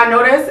know, I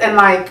noticed, and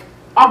like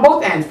on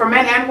both ends, for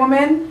men and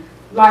women,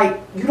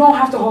 like you don't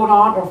have to hold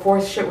on or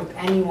force shit with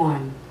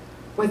anyone.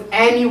 With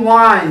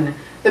anyone.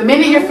 The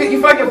minute you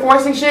feel like you're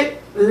forcing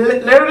shit,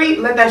 literally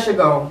let that shit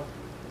go.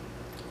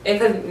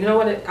 Because you know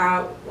what? It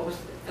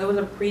was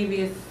a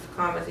previous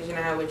conversation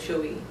I had with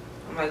Chewy.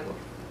 I'm like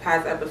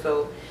past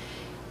episode,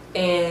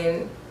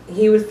 and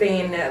he was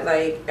saying that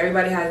like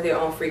everybody has their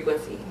own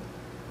frequency.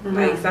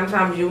 Like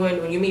sometimes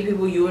when you meet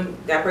people, you and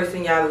that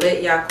person, y'all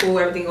lit, y'all cool,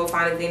 everything go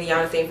fine, and then y'all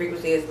on the same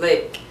frequency, it's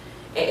lit.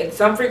 And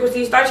some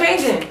frequencies start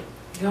changing.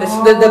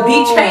 The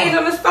beat changed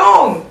on the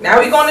song. Now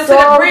we going into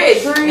the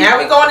bridge. True. Now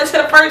we going into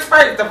the first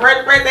verse. The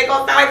first verse ain't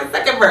gonna sound like the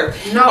second verse.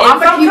 No, I'm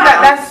gonna keep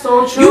that. That's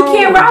so true. You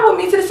can't ride with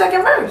me to the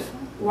second verse.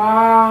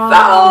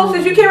 Wow. So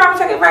since you can't ride with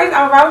the second verse,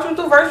 I'm gonna ride with you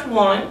through verse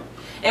 1.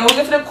 And when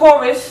we get to the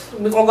chorus,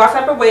 we're gonna go our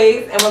separate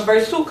ways. And when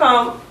verse 2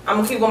 come, I'm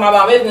gonna keep going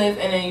about my business,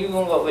 and then you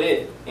gonna go with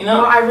it. You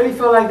know? No, I really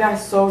feel like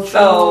that's so true.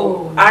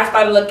 So I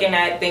started looking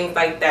at things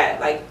like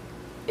that. Like,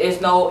 it's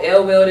no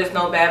ill will, there's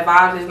no bad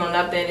vibes, there's no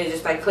nothing. It's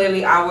just like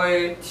clearly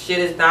our shit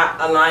is not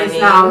aligning.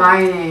 It's not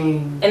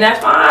aligning. And that's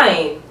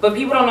fine. But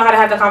people don't know how to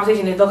have the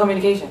conversation. There's no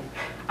communication.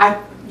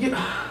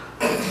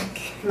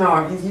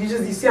 No,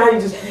 you see how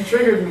you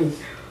triggered me.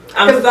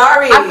 I'm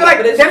sorry. I feel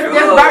like there's very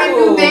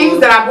few things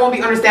that I won't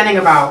be understanding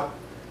about.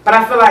 But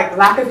I feel like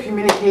lack of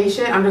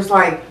communication, I'm just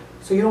like,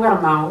 so you don't got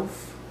a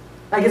mouth?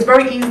 Like, it's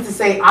very easy to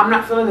say, I'm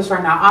not feeling this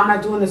right now. I'm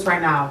not doing this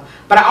right now.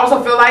 But I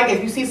also feel like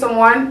if you see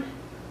someone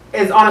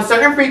is on a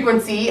certain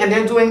frequency and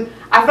they're doing,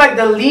 I feel like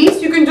the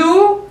least you can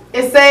do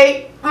is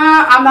say,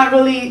 I'm not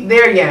really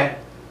there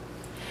yet.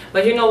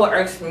 But you know what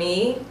irks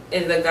me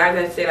is the guys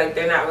that say like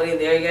they're not really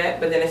there yet,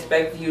 but then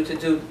expect you to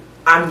do,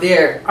 I'm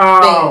there.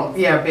 Oh,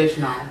 things. yeah, bitch,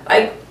 no.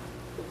 Like,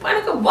 my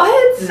nigga,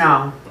 what?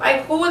 No.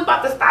 Like, who is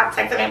about to stop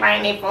texting everybody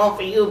on their phone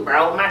for you,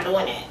 bro? I'm not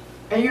doing it.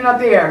 And you're not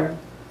there.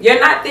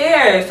 You're not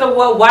there. So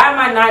what? Why am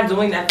I not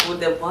doing that for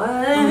the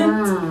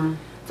what?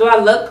 Do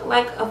I look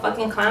like a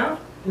fucking clown?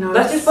 No.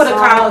 Let's just put a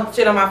clown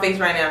shit on my face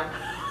right now.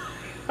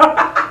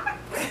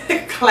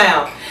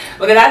 Clown.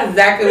 Because that's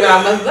exactly what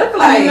I must look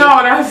like.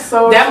 No, that's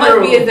so That true.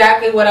 must be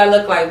exactly what I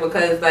look like,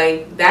 because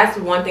like that's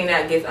one thing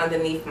that gets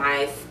underneath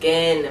my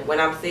skin when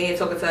I'm talking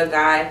to a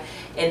guy,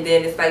 and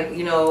then it's like,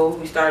 you know,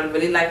 we started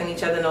really liking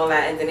each other and all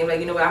that, and then they're like,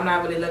 you know what, I'm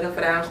not really looking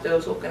for that, I'm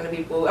still talking to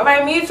people. I'm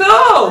like, me too.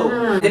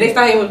 Then they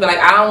start hitting with like,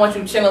 I don't want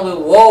you chilling with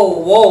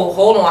whoa,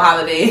 hold on,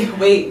 Holiday.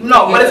 Wait.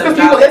 No, but it's because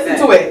people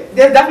listen to it.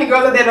 There's definitely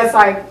girls out there that's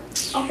like,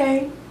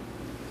 okay.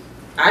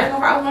 I ain't no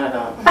problem with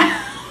them.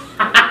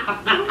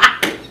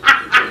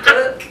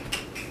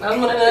 I was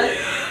one of them.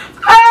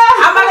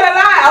 I'm not gonna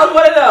lie, I was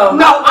one of them.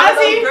 No,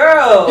 honestly,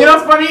 girl. You know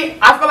what's funny?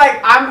 I feel like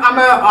I'm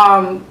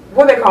a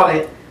what do they call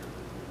it?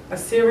 A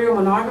serial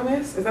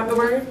monogamous? Is that the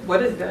word?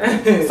 What is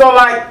that? So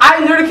like, I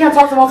literally can't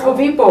talk to multiple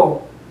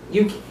people.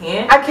 You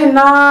can't? I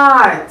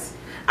cannot.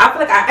 I feel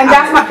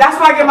like that's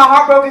why I get my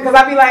heart broken, because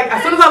I be like,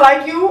 as soon as I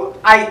like you,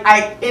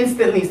 I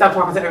instantly stop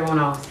talking to everyone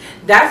else.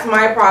 That's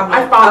my problem.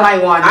 I found my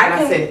one, and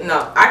that's it.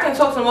 No, I can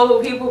talk to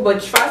multiple people,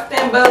 but trust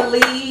and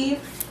believe,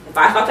 if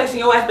I start texting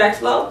your ass back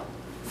slow,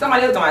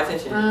 somebody else got my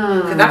attention.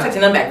 Because I'm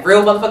texting them back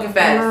real motherfucking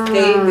fast.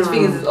 Okay? This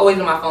fingers is always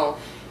on my phone.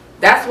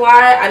 That's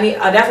why I need,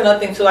 that's another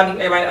thing too, I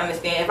need everybody to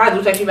understand. If I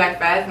do text you back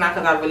fast, not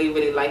because I really,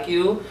 really like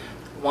you.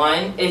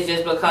 One, it's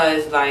just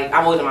because like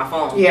I'm always on my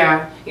phone.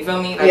 Yeah. You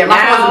feel me? Like, yeah,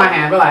 my phone's in my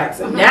hand, relax.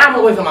 Now I'm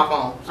always on my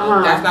phone.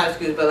 So that's not an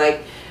excuse, but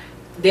like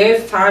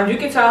there's times you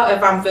can tell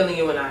if I'm feeling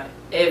you or not.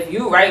 If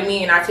you write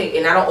me and I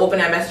don't open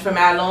that message for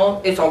mad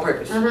long, it's on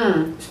purpose.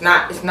 It's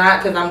not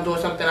because I'm doing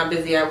something, I'm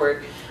busy at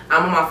work.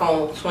 I'm on my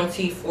phone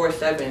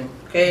 24/7,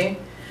 okay?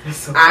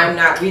 So I'm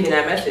not reading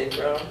that message,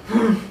 bro.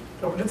 I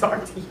want to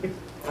talk to you.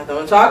 I don't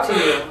want to talk to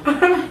you.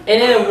 And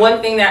then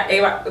one thing that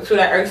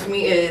irks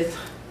me is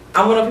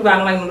I'm one of the people, I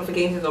don't like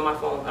notifications on my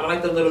phone. I don't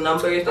like the little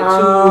numbers, the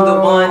 2,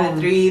 the 1,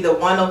 the 3, the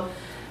 1.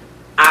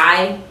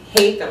 I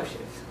hate them shits.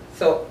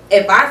 So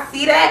if I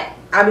see that,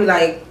 I'll be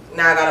like,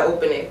 nah, I gotta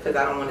open it because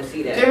I don't want to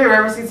see that. Do you have your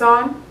rubber seats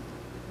on?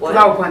 What?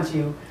 Because I will punch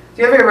you.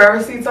 Do you have your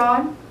rubber seats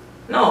on?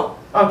 No.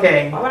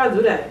 Okay. Why would I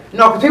do that?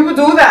 No, because people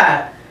do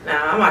that.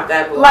 Nah, I'm not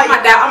that. Like,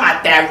 I'm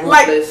not that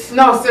ruthless. Like,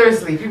 no,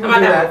 seriously, people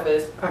I'm do not that that.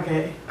 ruthless.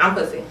 Okay. I'm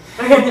pussy.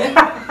 Okay.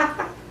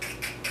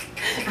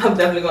 I'm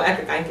definitely gonna act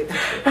like I ain't get that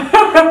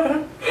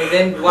shit. And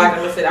then watch,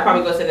 I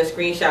probably go send a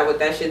screenshot with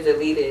that shit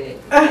deleted.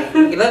 Like,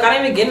 look, I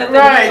didn't even get nothing.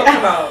 Right. What are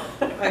you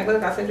talking about? Like,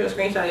 look, I sent you a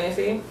screenshot. You didn't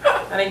see?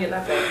 I didn't get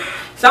nothing.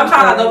 Sometimes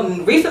I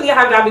don't. Recently, I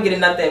haven't been getting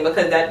nothing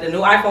because the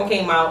new iPhone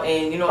came out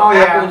and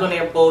Apple was on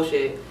their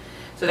bullshit.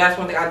 So that's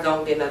one thing I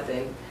don't get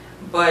nothing.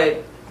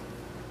 But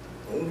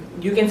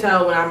you can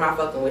tell when I'm not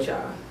fucking with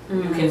y'all.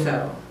 You can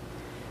tell.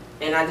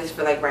 And I just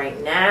feel like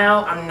right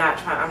now I'm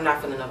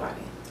not feeling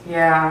nobody.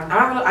 Yeah.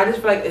 I just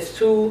feel like it's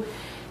too.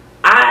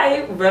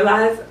 I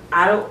realize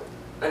I don't.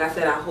 Like I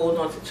said, I hold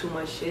on to too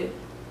much shit,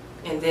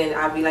 and then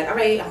I'll be like, all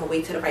right, I'm gonna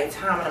wait till the right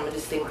time, and I'm gonna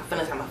just say my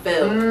feelings how I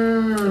feel.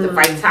 The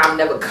right time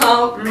never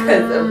come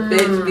because a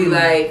bitch be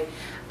like,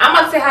 I'm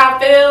gonna say how I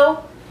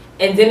feel,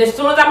 and then as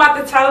soon as I'm about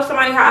to tell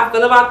somebody how I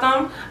feel about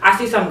them, I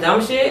see some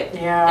dumb shit,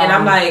 and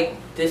I'm like,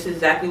 this is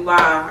exactly why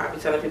I be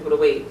telling people to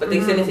wait. But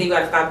they say you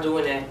gotta stop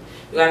doing that.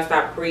 You gotta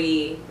stop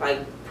pre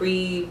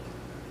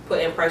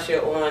putting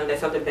pressure on that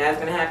something bad's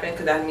gonna happen,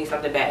 because that means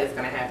something bad is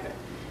gonna happen.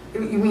 You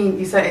mean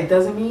you said it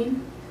doesn't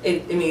mean?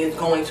 It means it's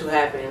going to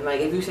happen. Like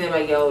if you say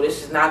like, yo,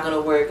 this is not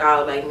gonna work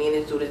out, like me and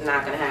this dude is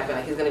not gonna happen,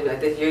 like he's gonna be like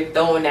this, you're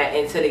throwing that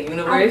into the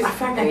universe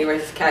and the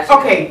universe is catching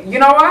Okay, you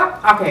know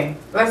what? Okay,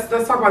 let's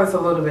talk about this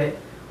a little bit.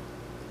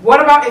 What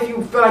about if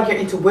you feel like your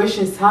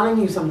intuition's telling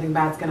you something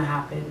bad's gonna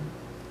happen?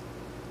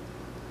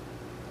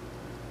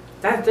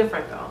 That's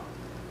different though.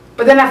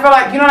 But then I feel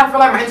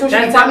like my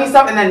intuition is telling me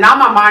stuff, and then now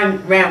my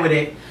mind ran with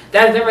it.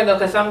 That's different though,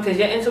 because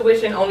your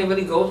intuition only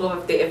really goes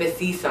off if it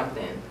sees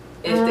something.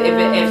 If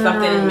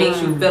something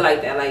makes you feel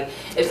like that, like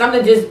if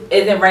something just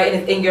isn't right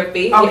and it's in your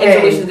face, your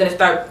intuition is gonna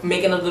start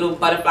making those little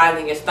butterflies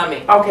in your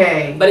stomach.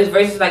 Okay. But it's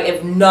versus like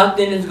if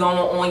nothing is going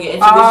on, your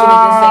intuition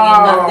isn't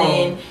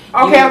saying nothing.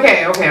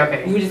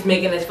 Okay. You just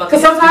making this fucking.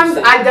 Because sometimes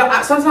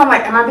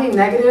like, am I being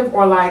negative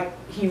or like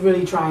he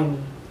really trying me,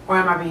 or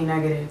am I being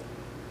negative?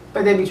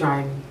 But they be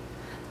trying me.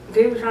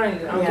 They be trying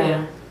you.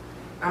 Okay.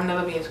 I'm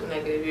never being too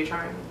negative. You're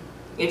trying me.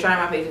 You're trying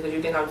my patience because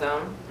you think I'm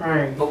dumb.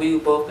 Right. But we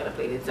both gonna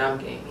play the dumb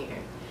game here.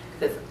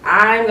 Because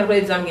I'm gonna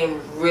play the dumb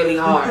game really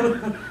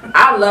hard.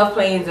 I love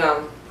playing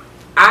dumb.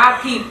 I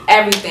peep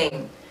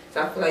everything.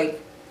 So I feel like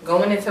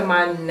going into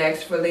my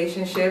next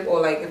relationship,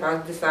 or like if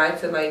I decide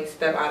to like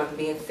step out of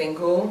being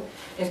single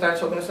and start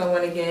talking to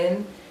someone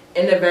again,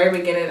 in the very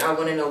beginning I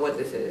want to know what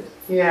this is.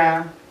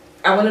 Yeah.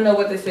 I want to know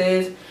what this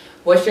is.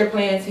 What's your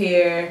plans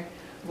here?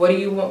 What do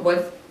you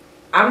want?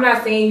 I'm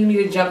not saying you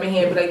need to jump in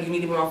here and be like, you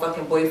need to be my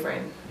fucking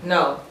boyfriend.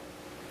 No.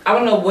 I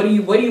want to know what do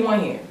you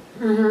want here?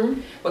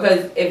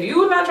 Because if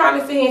you're not trying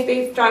to sit here and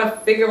stay trying to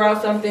figure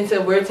out something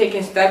till we're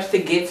taking steps to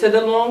get to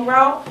the long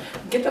route,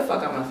 get the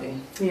fuck out of my face.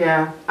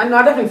 Yeah. I know,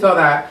 I definitely feel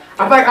that.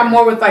 I feel like I'm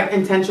more with like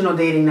intentional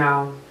dating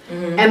now.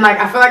 And like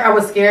I feel like I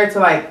was scared to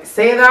like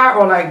say that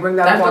or like bring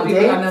that up on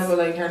dates. I never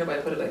like heard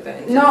anybody put it like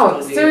that.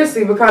 No,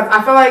 seriously, because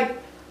I feel like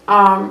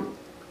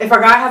if a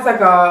guy has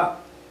like a,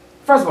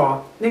 first of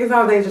all, niggas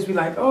nowadays just be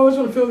like, oh, I just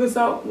want to feel this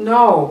out.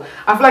 No.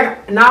 I feel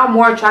like now I'm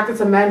more attracted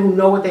to men who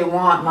know what they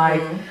want.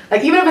 Like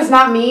even if it's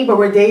not me, but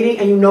we're dating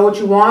and you know what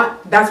you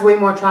want, that's way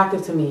more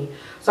attractive to me.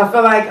 So I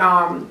feel like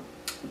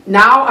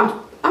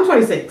now I'm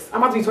 26.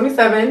 I'm about to be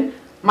 27.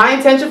 My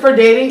intention for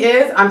dating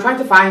is I'm trying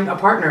to find a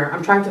partner.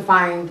 I'm trying to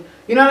find,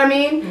 you know what I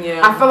mean?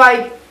 Yeah. I feel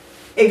like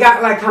it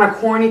got like kind of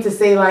corny to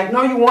say like,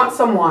 no, you want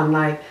someone.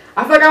 Like,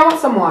 I feel like I want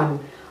someone.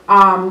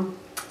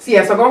 So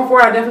yeah, so going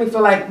forward, I definitely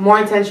feel like more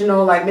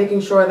intentional, like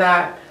making sure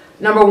that,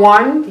 number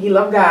one, he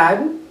loved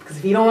God. Because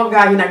if he don't love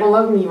God, he's not going to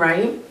love me,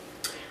 right?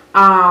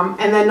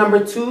 And then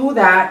number two,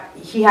 that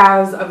he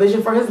has a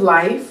vision for his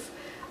life.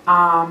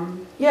 Yeah,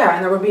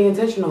 and that we're being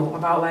intentional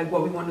about like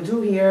what we want to do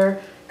here.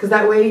 Because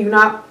that way you're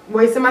not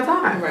wasting my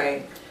time.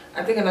 Right.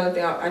 I think another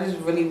thing,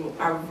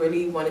 I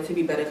really wanted to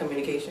be better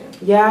communication.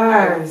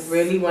 Yes. I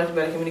really wanted to be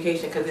better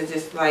communication because it's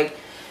just like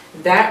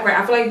that, right?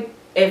 I feel like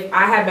if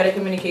I had better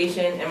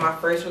communication in my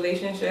first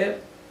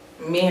relationship,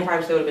 me and him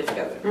probably still would have been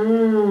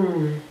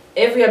together.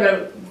 If we had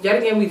better, yet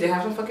again, we did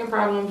have some fucking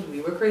problems.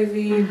 We were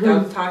crazy,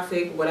 that was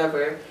toxic,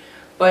 whatever.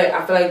 But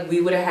I feel like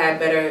we would have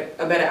had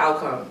a better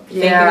outcome.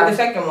 Same thing with the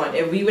second one.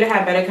 If we would have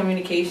had better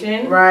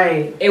communication,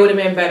 right, it would have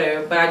been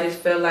better. But I just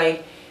feel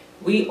like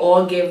we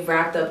all get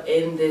wrapped up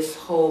in this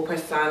whole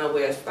persona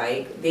where it's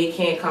like they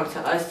can't come to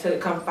us to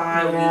come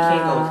find, we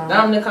can't go to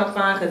them to come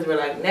find because we're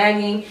like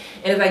nagging.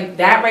 And it's like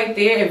that right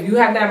there, if you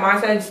have that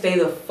mindset, stay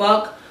the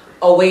fuck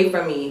away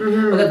from me.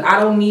 Because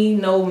I don't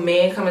need no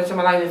man coming to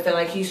my life and feel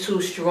like he's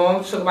too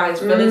strong to talk about his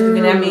feelings, because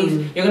then that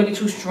means you're going to be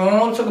too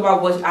strong to talk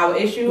about what's our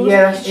issues.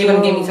 Yeah, that's true. You're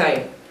going to get me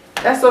tight.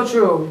 That's so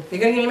true.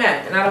 You're going to get me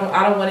mad. And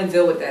I don't want to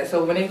deal with that.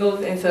 So when it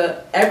goes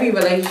into every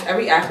relationship,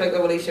 every aspect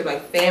of a relationship,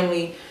 like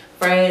family,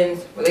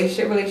 friends,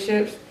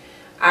 relationships,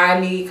 I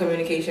need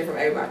communication from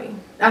everybody.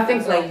 I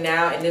think so. Like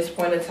now, in this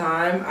point of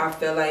time, I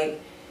feel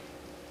like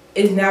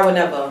it's now or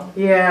never.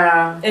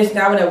 Yeah. It's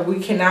now or never. We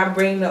cannot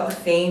bring the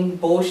same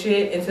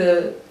bullshit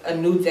into a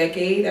new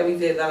decade that we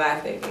did the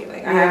last decade.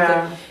 Like I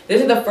have to.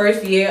 This is the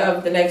first year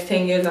of the next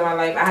 10 years of my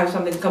life. I have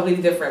something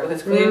completely different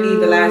because clearly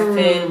the last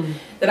 10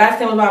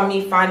 was about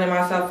me finding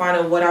myself,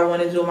 finding what I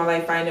want to do in my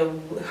life,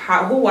 finding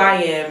who I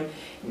am,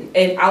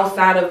 and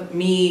outside of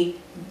me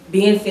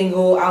being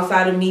single,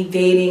 outside of me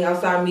dating,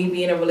 outside of me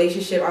being in a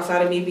relationship,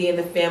 outside of me being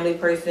the family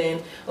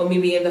person or me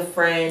being the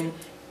friend,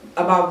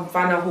 about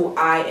finding out who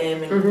I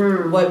am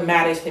and what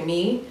matters to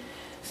me.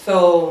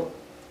 So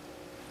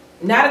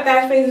now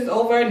that phase is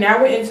over,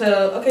 now we're into,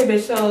 okay,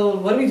 bitch, so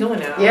what are we doing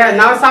now? Yeah,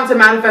 now it's time to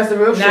manifest the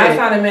real shit. Now it's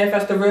time to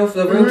manifest the real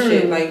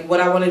shit. Like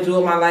what I want to do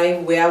in my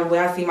life,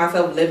 where I see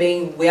myself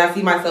living, where I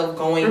see myself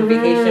going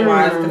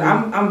vacation-wise. Because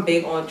I'm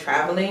big on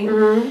traveling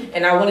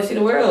and I want to see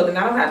the world. And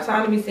I don't have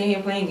time to be sitting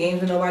here playing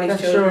games with nobody's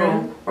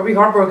children. True. Or be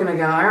heartbroken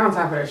again. I don't have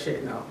time for that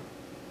shit, no.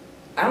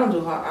 I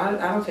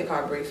don't take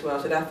heartbreaks well.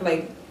 So I feel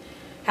like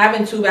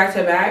having 2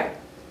 back-to-back,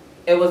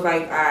 it was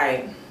like,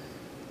 alright,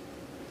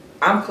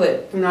 I'm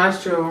clipped. No,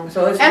 that's true.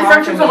 So it's and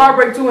friendships are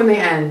heartbreak too in the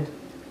end.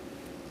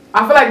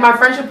 I feel like my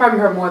friendship probably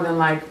hurt more than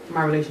like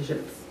my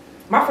relationships.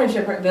 My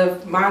friendship,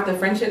 the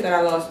friendship that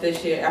I lost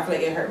this year, I feel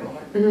like it hurt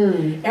more.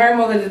 It hurt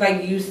more because it's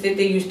like you sit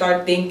there, you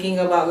start thinking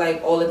about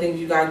like all the things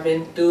you guys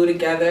been through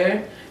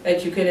together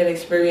that you couldn't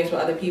experience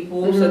with other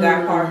people. So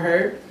that part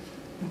hurt.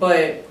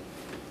 But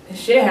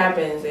shit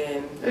happens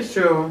and it's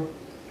true.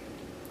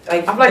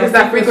 Like I feel like it's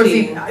that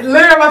frequency. Literally,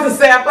 I'm about to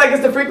say, I feel like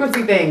it's the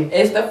frequency thing.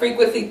 It's the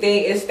frequency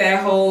thing. It's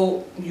that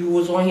whole, you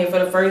was on here for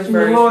the first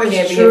verse, no, you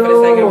can't be here for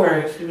the second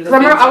verse. Because I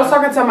remember I was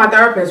talking to my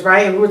therapist,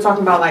 right? And we were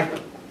talking about like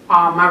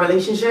my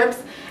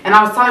relationships. And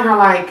I was telling her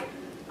like,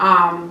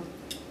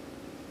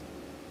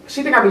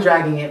 she think I be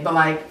dragging it, but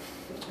like,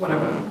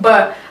 whatever.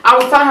 But I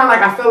was telling her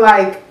like, I feel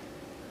like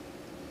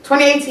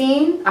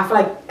 2018, I feel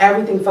like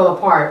everything fell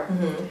apart.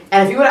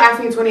 And if you would have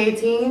asked me in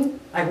 2018,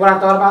 like what I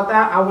thought about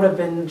that, I would have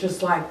been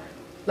just like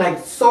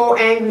so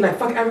angry, like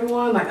fuck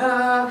everyone, like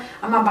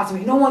I'm not about to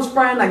be no one's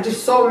friend, like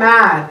just so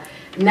mad.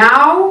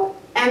 Now,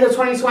 end of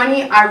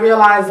 2020, I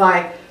realized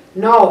like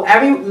no, I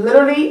can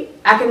literally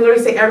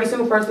say every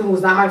single person who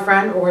was not my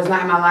friend or was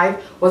not in my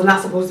life was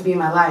not supposed to be in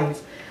my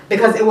life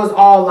because it was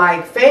all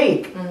like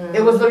fake.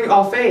 It was literally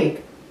all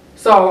fake.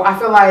 So I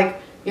feel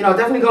like, you know,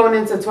 definitely going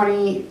into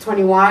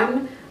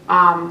 2021,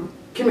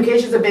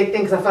 communication is a big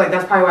thing because I feel like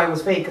that's probably why it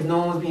was fake because no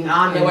one was being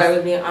honest. Nobody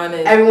was being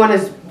honest. Everyone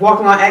is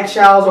walking on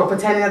eggshells or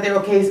pretending that they're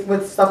okay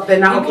with stuff they're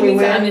not okay with. People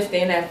need to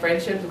understand that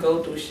friendships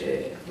go through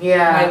shit.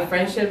 Yeah. Like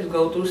friendships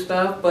go through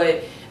stuff,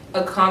 but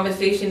a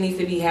conversation needs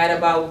to be had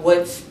about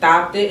what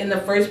stopped it in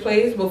the first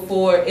place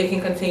before it can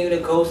continue to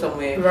go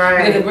somewhere.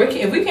 Right. Because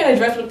if we can't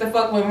address what the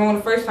fuck went wrong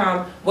the first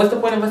time, what's the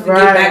point of us to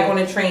get back on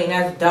the train?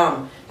 That's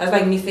dumb. That's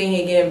like me sitting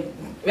here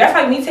that's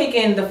like me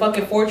taking the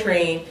fucking 4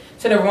 train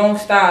to the wrong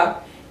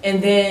stop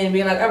and then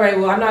being like, all right,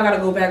 well, I'm not gonna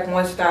go back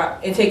 1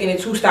 stop and taking it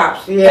 2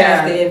 stops,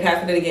 past it and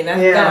passing it again.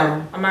 That's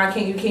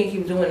dumb. You can't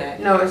keep doing that.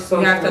 No, it's so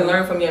you have to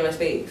learn from your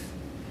mistakes.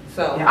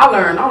 So yeah, I'll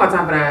learn. I don't have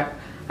time for that.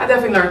 I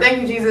definitely learned.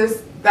 Thank you,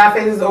 Jesus. That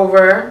phase is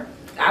over.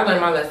 I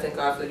learned my lesson,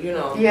 God, so you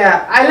know.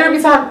 Yeah, I literally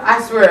be telling,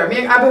 I swear, I'd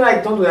be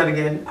like, don't do that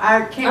again.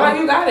 I can't. I'm like,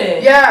 you got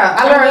it. Yeah,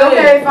 I learned.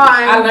 Okay,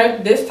 fine. I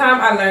learned this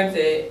time. I learned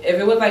it. If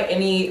it was like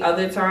any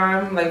other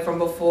time, like from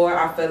before,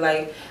 I feel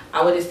like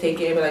I would just take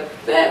it and be like,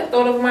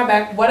 throw it over my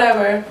back,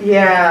 whatever.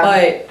 Yeah.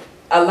 But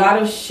a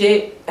lot of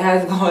shit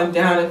has gone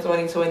down in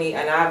 2020,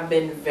 and I've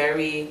been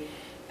very.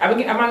 I'm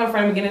not gonna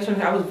front beginning of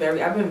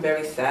 2020. I've been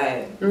very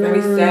sad,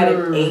 very sad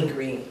and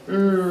angry,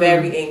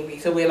 very angry.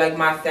 So where like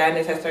my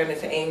sadness has turned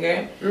into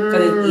anger because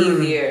it's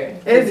easier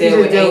to deal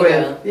with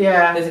anger.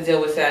 Yeah. Than to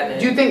deal with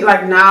sadness. Do you think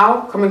like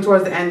now coming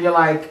towards the end, you're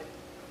like,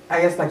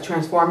 I guess like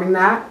transforming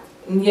that?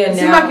 Yeah, it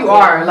seems like you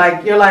are.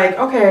 Like you're like,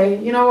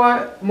 okay, you know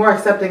what? More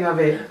accepting of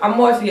it. I'm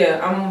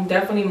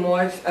definitely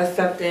more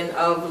accepting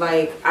of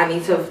like I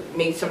need to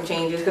make some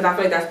changes because I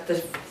feel like that's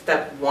the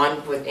step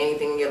 1 with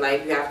anything in your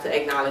life. You have to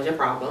acknowledge your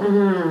problem.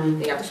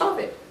 And you have to solve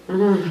it.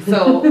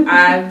 So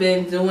I've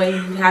been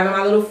having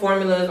my little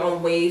formulas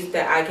on ways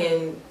that I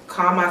can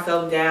calm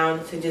myself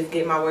down to just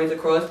get my words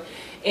across.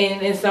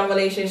 And in some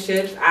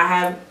relationships, I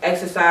have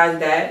exercised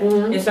that.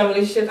 In some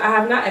relationships, I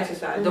have not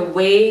exercised. The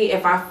way,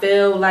 if I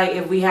feel like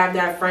if we have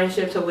that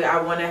friendship to where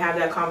I want to have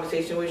that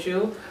conversation with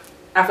you,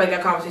 I feel like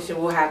that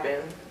conversation will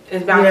happen.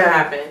 It's bound to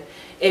happen.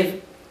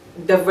 If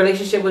the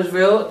relationship was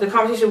real, the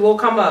conversation will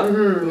come up.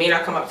 May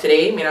not come up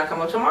today, may not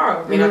come up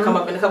tomorrow, may not come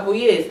up in a couple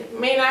years.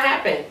 May not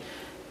happen.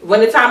 When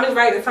the time is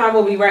right, the time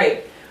will be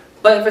right.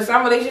 But for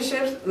some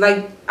relationships,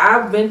 like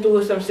I've been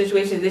through some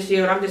situations this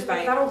year and I'm just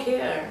like, I don't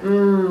care.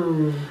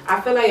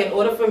 I feel like in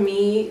order for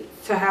me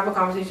to have a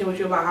conversation with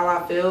you about how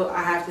I feel,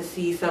 I have to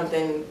see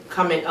something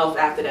coming else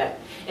after that.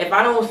 If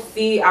I don't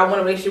see I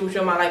want a relationship with you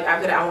in my life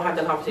after that, I won't have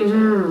the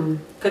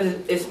conversation. Because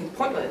it's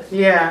pointless.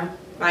 Yeah.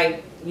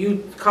 Like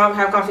you can't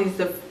have conversations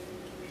to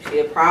see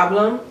a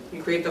problem,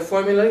 you create the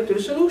formula to the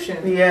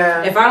solution.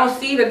 Yeah. If I don't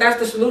see that that's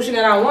the solution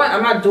that I want,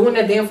 I'm not doing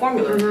that damn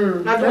formula.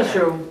 That's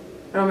true.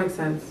 That don't make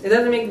sense. It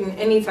doesn't make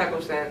any type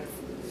of sense.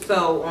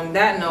 So on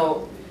that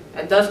note,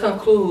 that does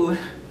conclude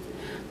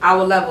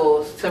our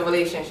levels to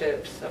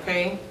relationships,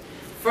 okay?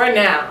 For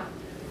now.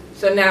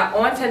 So now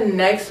on to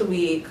next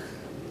week.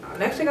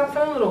 Next week I'm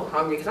feeling a little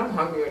hungry because I'm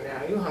hungry right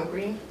now. Are you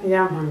hungry?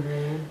 Yeah, I'm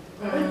hungry.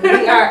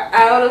 We are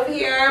out of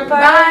here. Bye.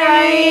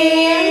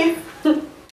 Bye.